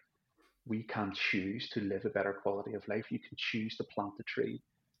ones. Like, we can choose to live a better quality of life. You can choose to plant a tree.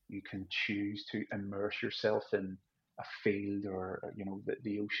 You can choose to immerse yourself in a field or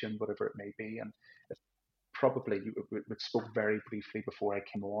the ocean, whatever it may be. And probably we spoke very briefly before I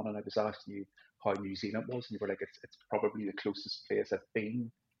came on, and I was asking you how New Zealand was, and you were like, it's probably the closest place I've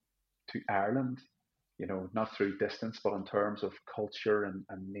been to Ireland. Not through distance, but in terms of culture and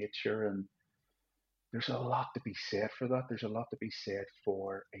nature. And there's a lot to be said for that. There's a lot to be said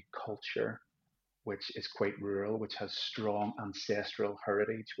for a culture which is quite rural, which has strong ancestral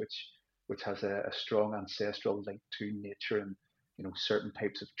heritage, which has a strong ancestral link to nature and certain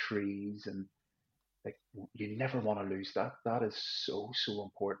types of trees. And like, you never want to lose that. That is so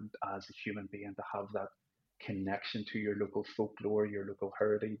important as a human being, to have that connection to your local folklore, your local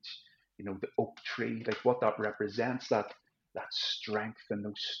heritage. The oak tree, like what that represents, that strength and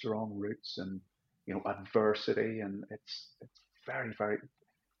those strong roots, and adversity. And it's very,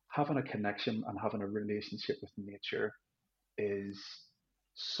 having a connection and having a relationship with nature is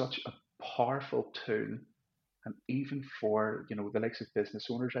such a powerful tool. And even for the likes of business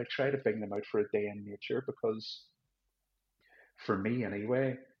owners, I try to bring them out for a day in nature, because for me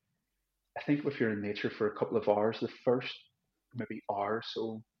anyway, I think if you're in nature for a couple of hours, the first maybe hour or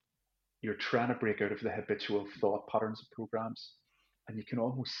so, you're trying to break out of the habitual thought patterns of programs, and you can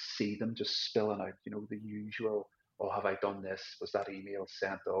almost see them just spilling out. The usual, oh, have I done this? Was that email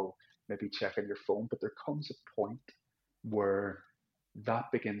sent? Oh, maybe checking your phone. But there comes a point where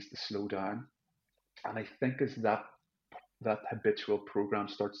that begins to slow down, and I think as that habitual program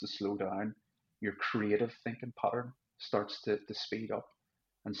starts to slow down, your creative thinking pattern starts to speed up.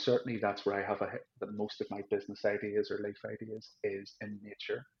 And certainly that's where I have the most of my business ideas or life ideas is in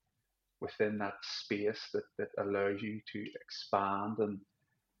nature, within that space that allows you to expand. And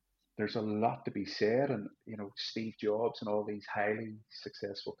there's a lot to be said. And Steve Jobs and all these highly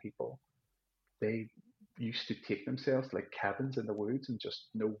successful people, they used to take themselves like cabins in the woods and just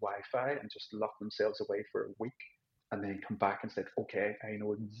no Wi-Fi, and just lock themselves away for a week, and then come back and say, okay, I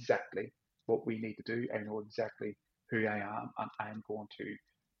know exactly what we need to do. I know exactly who I am, and I'm going to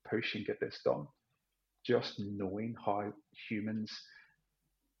push and get this done. Just knowing how humans,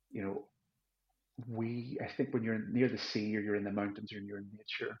 you know, I think when you're near the sea, or you're in the mountains, or you're in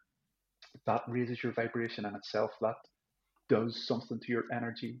nature, that raises your vibration in itself. That does something to your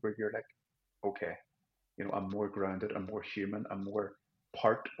energy, where you're like, okay, I'm more grounded, I'm more human, I'm more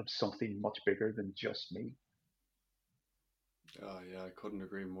part of something much bigger than just me. Yeah, I couldn't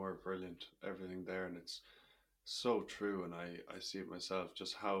agree more. Brilliant, everything there, and it's so true. And I see it myself,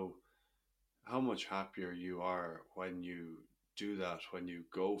 just how much happier you are when you do that, when you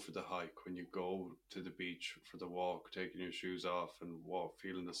go for the hike, when you go to the beach for the walk, taking your shoes off and walk,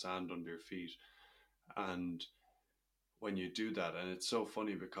 feeling the sand under your feet. And when you do that, and it's so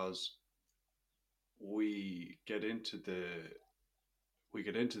funny because we get into the we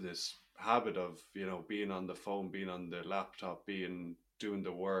get into this habit of being on the phone, being on the laptop, being doing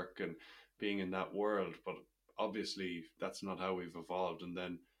the work and being in that world. But obviously that's not how we've evolved. And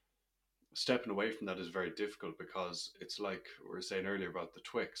then stepping away from that is very difficult, because it's like we were saying earlier about the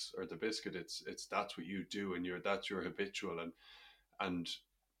Twix or the biscuit. It's that's what you do, and that's your habitual. And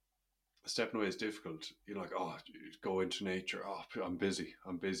stepping away is difficult. You're like, oh, go into nature. Oh, I'm busy.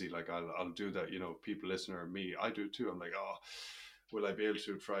 Like I'll do that. People listen, or me, I do too. I'm like, oh, will I be able to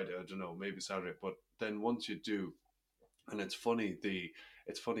do it Friday? I don't know, maybe Saturday. But then once you do, and it's funny,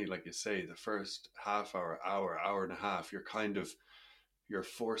 like you say, the first half hour, hour and a half, you're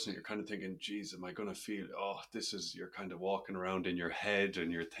forcing it. You're kind of thinking, geez, am I going to feel, oh, this is, you're kind of walking around in your head,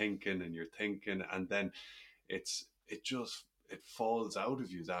 and you're thinking, and then it falls out of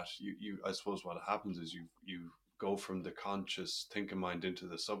you, that you I suppose what happens is you go from the conscious thinking mind into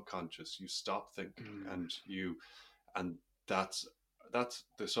the subconscious. You stop thinking, Mm, and that's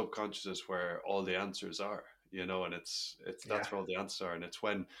the subconscious is where all the answers are, and it's yeah, that's where all the answers are. And it's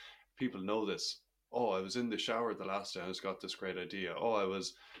when people know this. Oh, I was in the shower the last day, I just got this great idea. Oh, I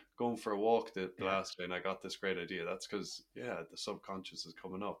was going for a walk the yeah, last day, and I got this great idea. That's because, yeah, the subconscious is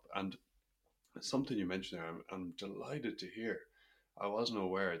coming up. And something you mentioned there, I'm delighted to hear. I wasn't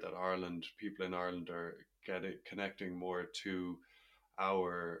aware that people in Ireland are connecting more to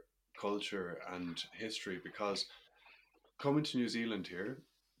our culture and history, because coming to New Zealand here,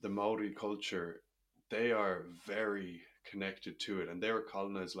 the Maori culture, they are very connected to it, and they were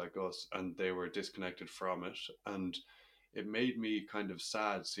colonized like us, and they were disconnected from it. And it made me kind of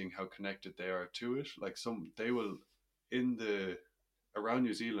sad seeing how connected they are to it. Like they will, in the around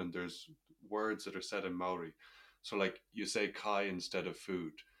New Zealand, there's words that are said in Maori. So like you say kai instead of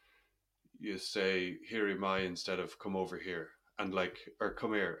food, you say here mai instead of come over here, and like, or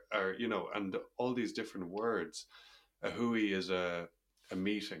come here, or and all these different words. A hui is a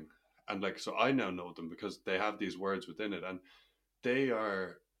meeting, And like, so I now know them because they have these words within it, and they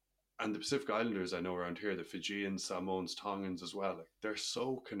are, and the Pacific Islanders I know around here, the Fijians, Samoans, Tongans as well, like they're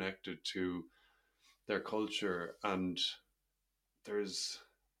so connected to their culture, and there's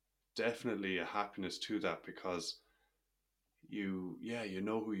definitely a happiness to that because you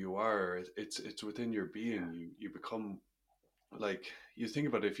know who you are. It's within your yeah, being. You become like, you think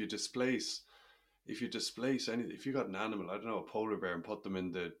about it, if you displace any, if you got an animal, I don't know, a polar bear, and put them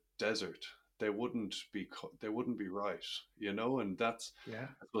in the desert, they wouldn't be right, you know. And that's, yeah.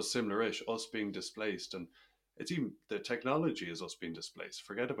 I suppose, similar-ish, us being displaced. And it's even the technology is us being displaced.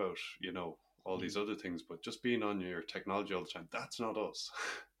 Forget about, you know, all these Mm, other things, but just being on your technology all the time, that's not us.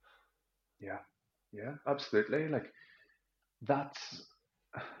 yeah, yeah, absolutely. Like that's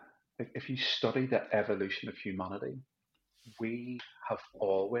like if you study the evolution of humanity, we have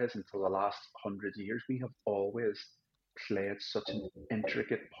always, until the last 100 years, we have always played such an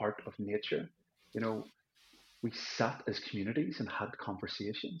intricate part of nature. You know, we sat as communities and had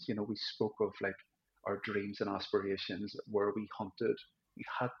conversations. You know, we spoke of like our dreams and aspirations, where we hunted. We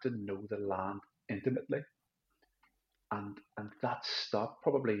had to know the land intimately, and that stopped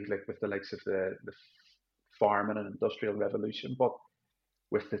probably like with the likes of the farming and industrial revolution, but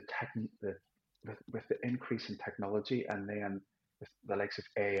with with the increase in technology, and then with the likes of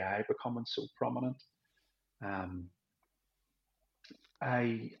AI becoming so prominent. Um,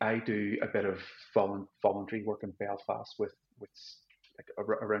 I do a bit of voluntary work in Belfast with like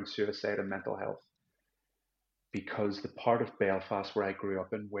around suicide and mental health, because the part of Belfast where I grew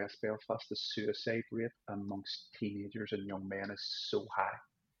up in, West Belfast, the suicide rate amongst teenagers and young men is so high,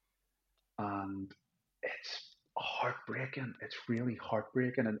 and it's heartbreaking. It's really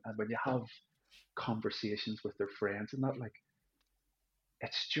heartbreaking, and when you have conversations with their friends and that, like,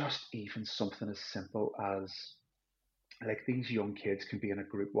 it's just even something as simple as like these young kids can be in a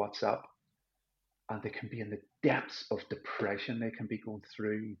group WhatsApp, and they can be in the depths of depression. They can be going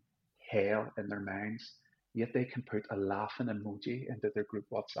through hell in their minds, yet they can put a laughing emoji into their group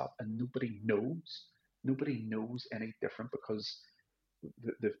WhatsApp, and nobody knows. Nobody knows any different, because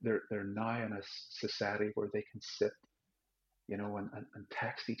they're now in a society where they can sit, you know, and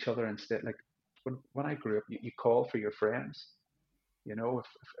text each other instead. Like when I grew up, you call for your friends. You know,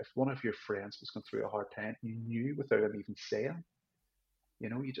 if one of your friends was going through a hard time, you knew without them even saying. You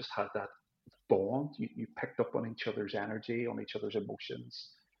know, you just had that bond. You picked up on each other's energy, on each other's emotions.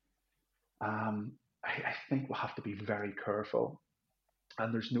 I think we'll have to be very careful.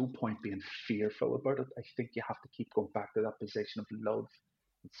 And there's no point being fearful about it. I think you have to keep going back to that position of love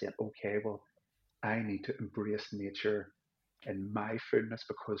and saying, okay, well, I need to embrace nature in my fullness,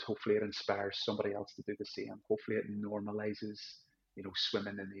 because hopefully it inspires somebody else to do the same. Hopefully it normalizes, you know,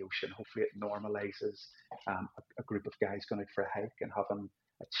 swimming in the ocean. Hopefully it normalizes a group of guys going out for a hike and having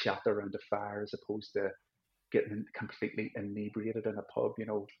a chat around a fire, as opposed to getting completely inebriated in a pub. You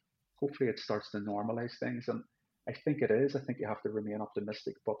know, hopefully it starts to normalize things, and I think it is. I think you have to remain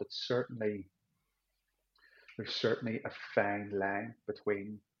optimistic, but it's certainly there's certainly a fine line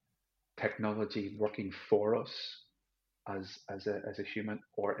between technology working for us as a human,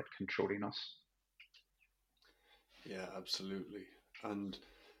 or it controlling us. Yeah, absolutely. And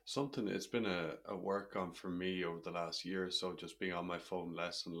something, it's been a work on for me over the last year or so, just being on my phone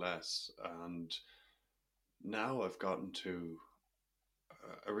less and less. And now I've gotten to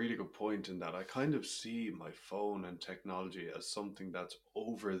a really good point in that I kind of see my phone and technology as something that's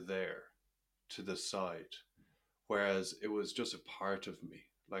over there to the side, whereas it was just a part of me.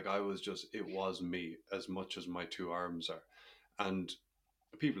 Like I was just, it was me as much as my two arms are. And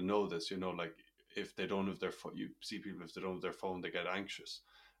people know this, you know, like if they don't have their phone, you see people, if they don't have their phone, they get anxious.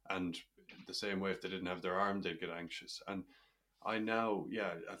 And the same way, if they didn't have their arm, they'd get anxious. And I now,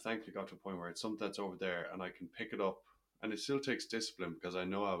 yeah, I thankfully got to a point where it's something that's over there and I can pick it up. And it still takes discipline because I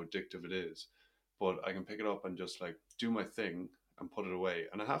know how addictive it is. But I can pick it up and just like do my thing and put it away.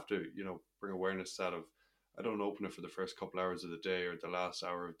 And I have to, you know, bring awareness out of, I don't open it for the first couple hours of the day or the last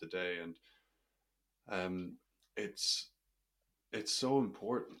hour of the day. And um, it's it's so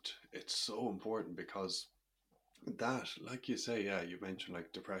important. It's so important because that, like you say, yeah, you mentioned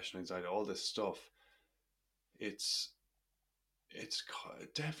like depression, anxiety, all this stuff. It's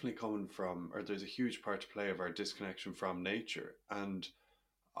definitely coming from, or there's a huge part to play of our disconnection from nature. And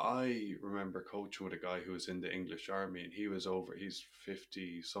I remember coaching with a guy who was in the English army, and he's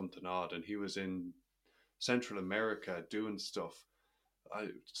 50 something odd, and he was in Central America doing stuff.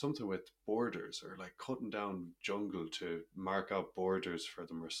 Something with borders or like cutting down jungle to mark out borders for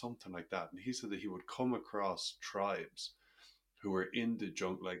them or something like that. And he said that he would come across tribes who were in the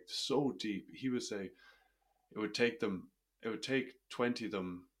jungle, like so deep. He would say it would take 20 of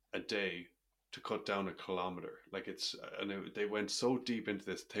them a day to cut down a kilometer. Like they went so deep into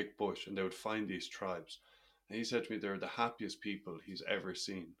this thick bush, and they would find these tribes. And he said to me, they're the happiest people he's ever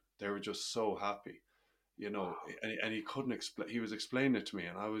seen. They were just so happy, and he couldn't explain. He was explaining it to me,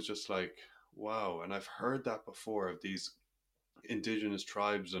 and I was just like, wow. And I've heard that before of these indigenous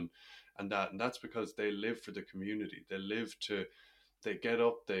tribes and that's because they live for the community. They get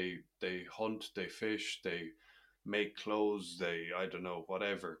up, they hunt, they fish, they make clothes, they, I don't know,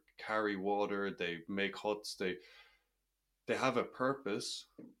 whatever, carry water, they make huts, they have a purpose.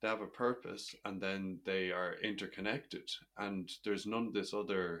 They have a purpose, and then they are interconnected, and there's none of this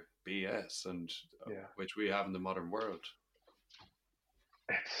other BS and Yeah. which we have in the modern world.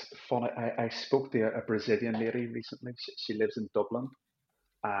 It's funny. I spoke to a Brazilian lady recently. She lives in Dublin,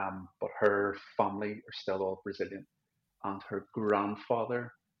 but her family are still all Brazilian, and her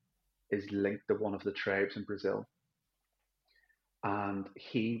grandfather is linked to one of the tribes in Brazil. And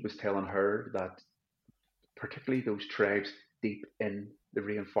he was telling her that, particularly those tribes deep in the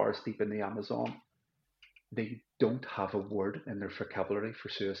rainforest, deep in the Amazon, they don't have a word in their vocabulary for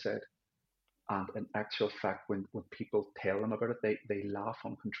suicide. And in actual fact, when people tell them about it, they laugh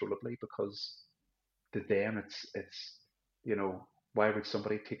uncontrollably because to them it's why would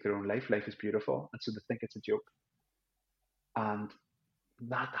somebody take their own life? Life is beautiful, and so they think it's a joke, and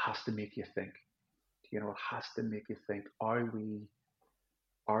that has to make you think. It has to make you think: Are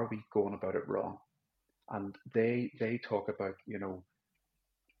we going about it wrong? And they talk about, you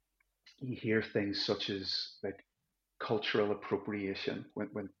hear things such as like cultural appropriation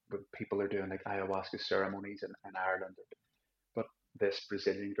when people are doing like ayahuasca ceremonies in Ireland. But this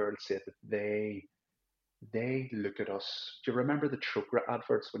Brazilian girl said that they look at us. Do you remember the Trogra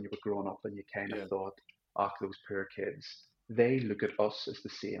adverts when you were growing up and you kind of Yeah, thought, "Ah, those poor kids." They look at us as the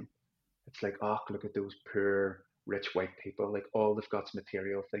same. It's like, "Ah, look at those poor rich white people. Like all they've got is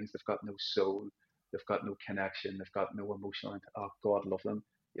material things. They've got no soul. They've got no connection. They've got no emotional. Oh, God love them.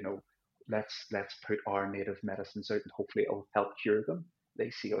 You know, let's put our native medicines out and hopefully it'll help cure them."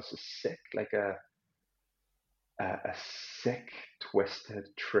 They see us as sick, like a sick, twisted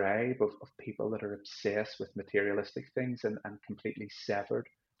tribe of people that are obsessed with materialistic things and completely severed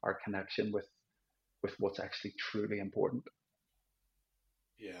our connection with what's actually truly important.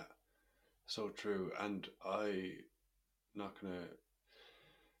 yeah, so true. And I not gonna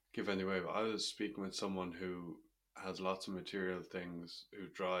give any away, but I was speaking with someone who has lots of material things, who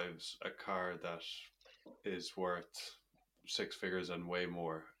drives a car that is worth six figures and way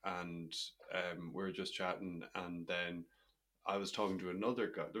more. And we were just chatting, and then I was talking to another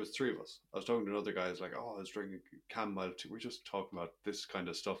guy. There was three of us. I was talking to another guy. He's like, "Oh, I was drinking chamomile tea." We're just talking about this kind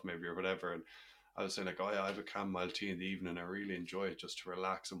of stuff, maybe or whatever. And I was saying like, "Oh yeah, I have a chamomile tea in the evening. I really enjoy it just to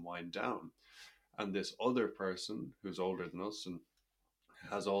relax and wind down." And this other person who's older than us and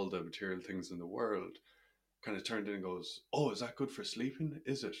has all the material things in the world kind of turned in and goes, "Oh, is that good for sleeping?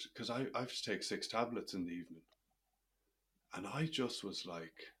 Is it? Because I have to take six tablets in the evening." And I just was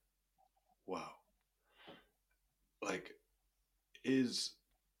like, "Wow, like is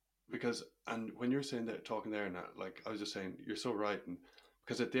because." And when you're saying that, talking there, and like I was just saying, you're so right. And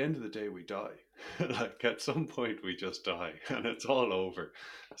because at the end of the day, we die. Like at some point, we just die, and it's all over.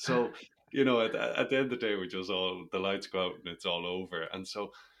 So at the end of the day, we just all the lights go out and it's all over. And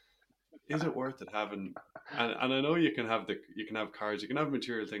so is it worth it having, and I know you can have cars, you can have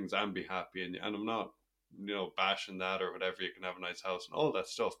material things and be happy, and I'm not bashing that or whatever. You can have a nice house and all that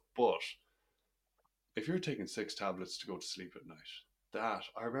stuff, but if you're taking six tablets to go to sleep at night, that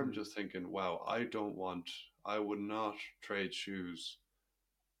I remember Mm, just thinking, wow, I would not trade shoes.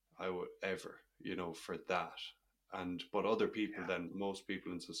 I would ever, for that. And but other people, yeah, then most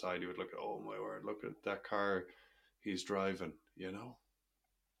people in society would look at, oh my word, look at that car he's driving.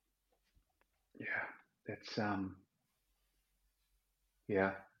 yeah. It's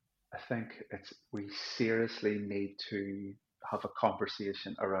yeah. I think we seriously need to have a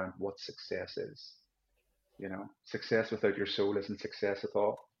conversation around what success is. Success without your soul isn't success at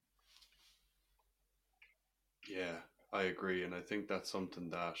all. Yeah, I agree, and I think that's something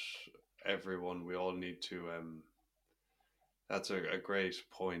that we all need to. That's a great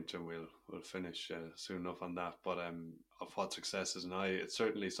point, and we'll finish soon enough on that. But of what success is, and it's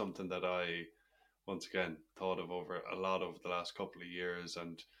certainly something that I once again thought of over a lot over the last couple of years,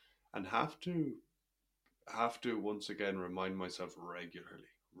 and have to once again remind myself regularly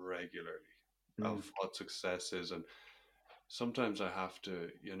Mm, of what success is, and sometimes I have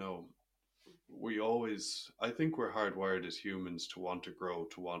to, we always I think we're hardwired as humans to want to grow,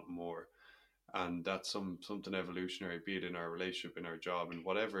 to want more, and that's something evolutionary, be it in our relationship, in our job, and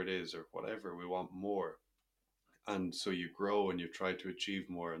whatever it is or whatever we want more. And so you grow and you try to achieve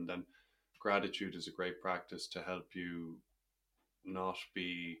more. And then gratitude is a great practice to help you not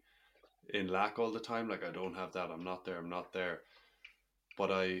be in lack all the time. Like, I don't have that, I'm not there. But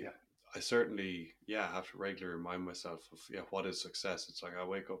Yeah, I certainly, yeah, have to regularly remind myself of, yeah, what is success. It's like I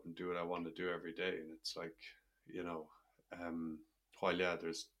wake up and do what I want to do every day. And it's like, you know, um, while, yeah,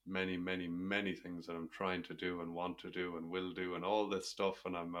 there's many, many, many things that I'm trying to do and want to do and will do and all this stuff.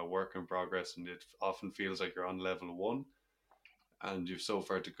 And I'm a work in progress. And it often feels like you're on level one and you've so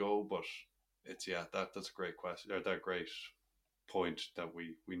far to go. But it's, yeah, that's a great question, or that great point, that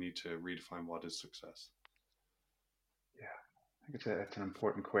we need to redefine what is success. yeah. I think it's an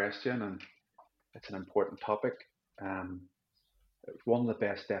important question, and it's an important topic. Um, One of the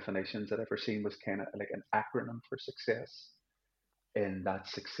best definitions I'd ever seen was kind of like an acronym for success. In that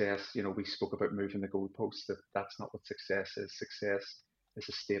success, we spoke about moving the goalposts. That's not what success is. Success is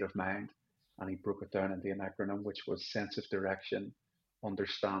a state of mind, and he broke it down into an acronym, which was sense of direction,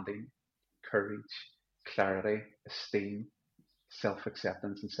 understanding, courage, clarity, esteem, self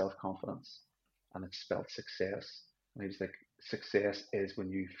acceptance, and self confidence. And it's spelled success. And he was like, success is when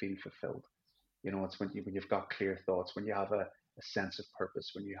you feel fulfilled. It's when you've got clear thoughts, when you have a sense of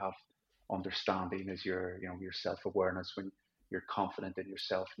purpose, when you have understanding as your self awareness, when you're confident in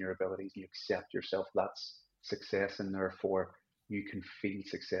yourself and your abilities, and you accept yourself. That's success, and therefore you can feel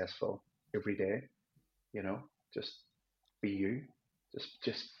successful every day. You know, just be you,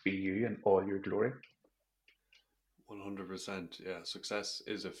 just be you in all your glory. 100%. Yeah, success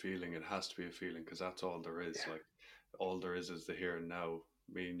is a feeling. It has to be a feeling because that's all there is. Yeah, Like, all there is the here and now.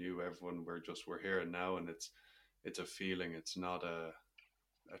 Me and you, everyone, we're here and now, and it's a feeling. It's not a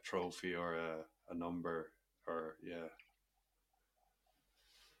trophy or a number, or yeah.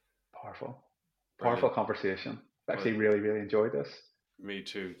 powerful, powerful Brilliant. conversation. Well, Actually, really, really enjoyed this. me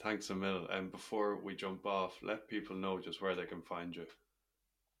too. Thanks a mil. And before we jump off, let people know just where they can find you.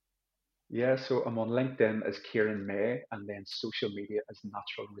 Yeah, so I'm on LinkedIn as Ciaran May, and then social media as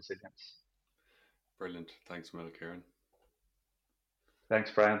Natural Resilience. Brilliant. Thanks a mil, Ciaran. Thanks,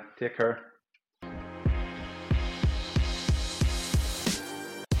 Brian. Take care.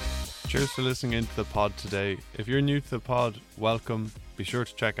 Cheers for listening into the pod today. If you're new to the pod, welcome. Be sure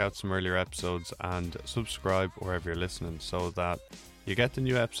to check out some earlier episodes and subscribe wherever you're listening so that you get the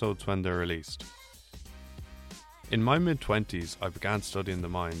new episodes when they're released. In my mid-20s, I began studying the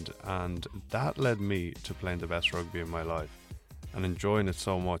mind, and that led me to playing the best rugby in my life and enjoying it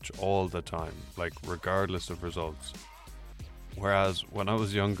so much all the time, like regardless of results. Whereas when I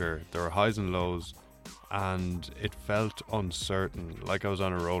was younger, there were highs and lows, and it felt uncertain, like I was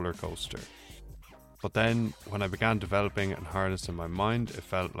on a roller coaster. But then, when I began developing and harnessing my mind, it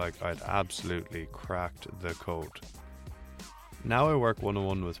felt like I'd absolutely cracked the code. Now I work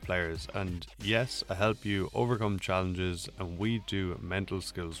one-on-one with players, and yes, I help you overcome challenges, and we do mental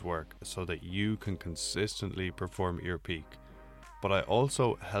skills work so that you can consistently perform at your peak. But I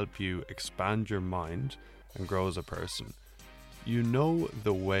also help you expand your mind and grow as a person. You know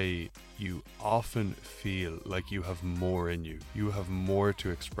the way you often feel like you have more in you. You have more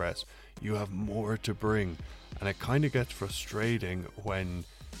to express. You have more to bring. And it kind of gets frustrating when,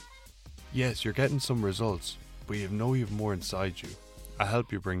 yes, you're getting some results, but you know you have more inside you. I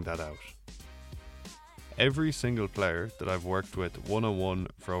help you bring that out. Every single player that I've worked with one-on-one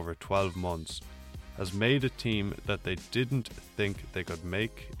for over 12 months has made a team that they didn't think they could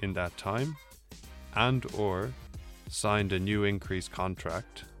make in that time, and or signed a new increased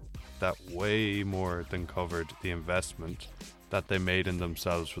contract that way more than covered the investment that they made in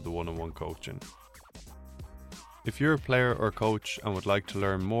themselves for the one-on-one coaching. If you're a player or coach and would like to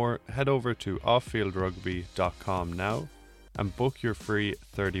learn more, head over to offfieldrugby.com now and book your free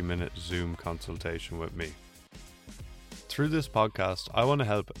 30-minute Zoom consultation with me. Through this podcast, I want to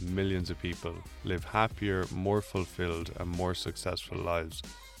help millions of people live happier, more fulfilled and more successful lives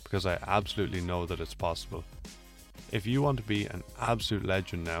because I absolutely know that it's possible. If you want to be an absolute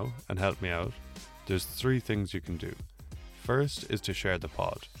legend now and help me out, there's 3 things you can do. First is to share the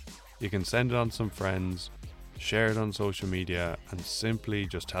pod. You can send it on some friends, share it on social media, and simply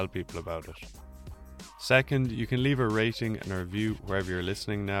just tell people about it. Second, you can leave a rating and a review wherever you're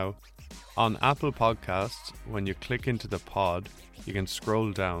listening now. On Apple Podcasts, when you click into the pod, you can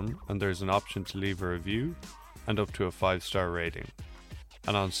scroll down and there's an option to leave a review and up to a 5-star rating.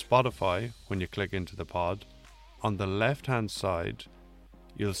 And on Spotify, when you click into the pod, on the left-hand side,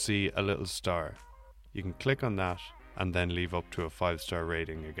 you'll see a little star. You can click on that and then leave up to a 5-star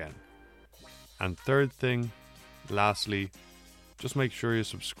rating again. And third thing, lastly, just make sure you're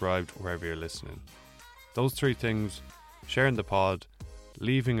subscribed wherever you're listening. Those 3 things, sharing the pod,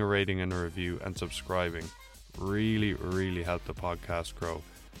 leaving a rating and a review, and subscribing, really, really help the podcast grow.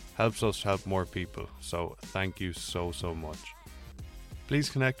 Helps us help more people. So thank you so much. Please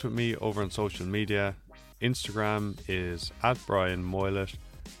connect with me over on social media. Instagram is @BrianMoylet,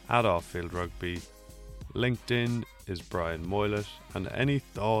 @OffFieldRugby. LinkedIn is Brian Moylet, and any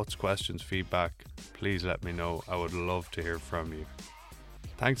thoughts, questions, feedback, please let me know. I would love to hear from you.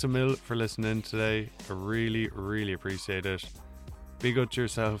 Thanks a mil for listening today. I really, really appreciate it. Be good to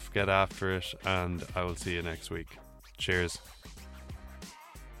yourself, get after it, and I will see you next week. Cheers.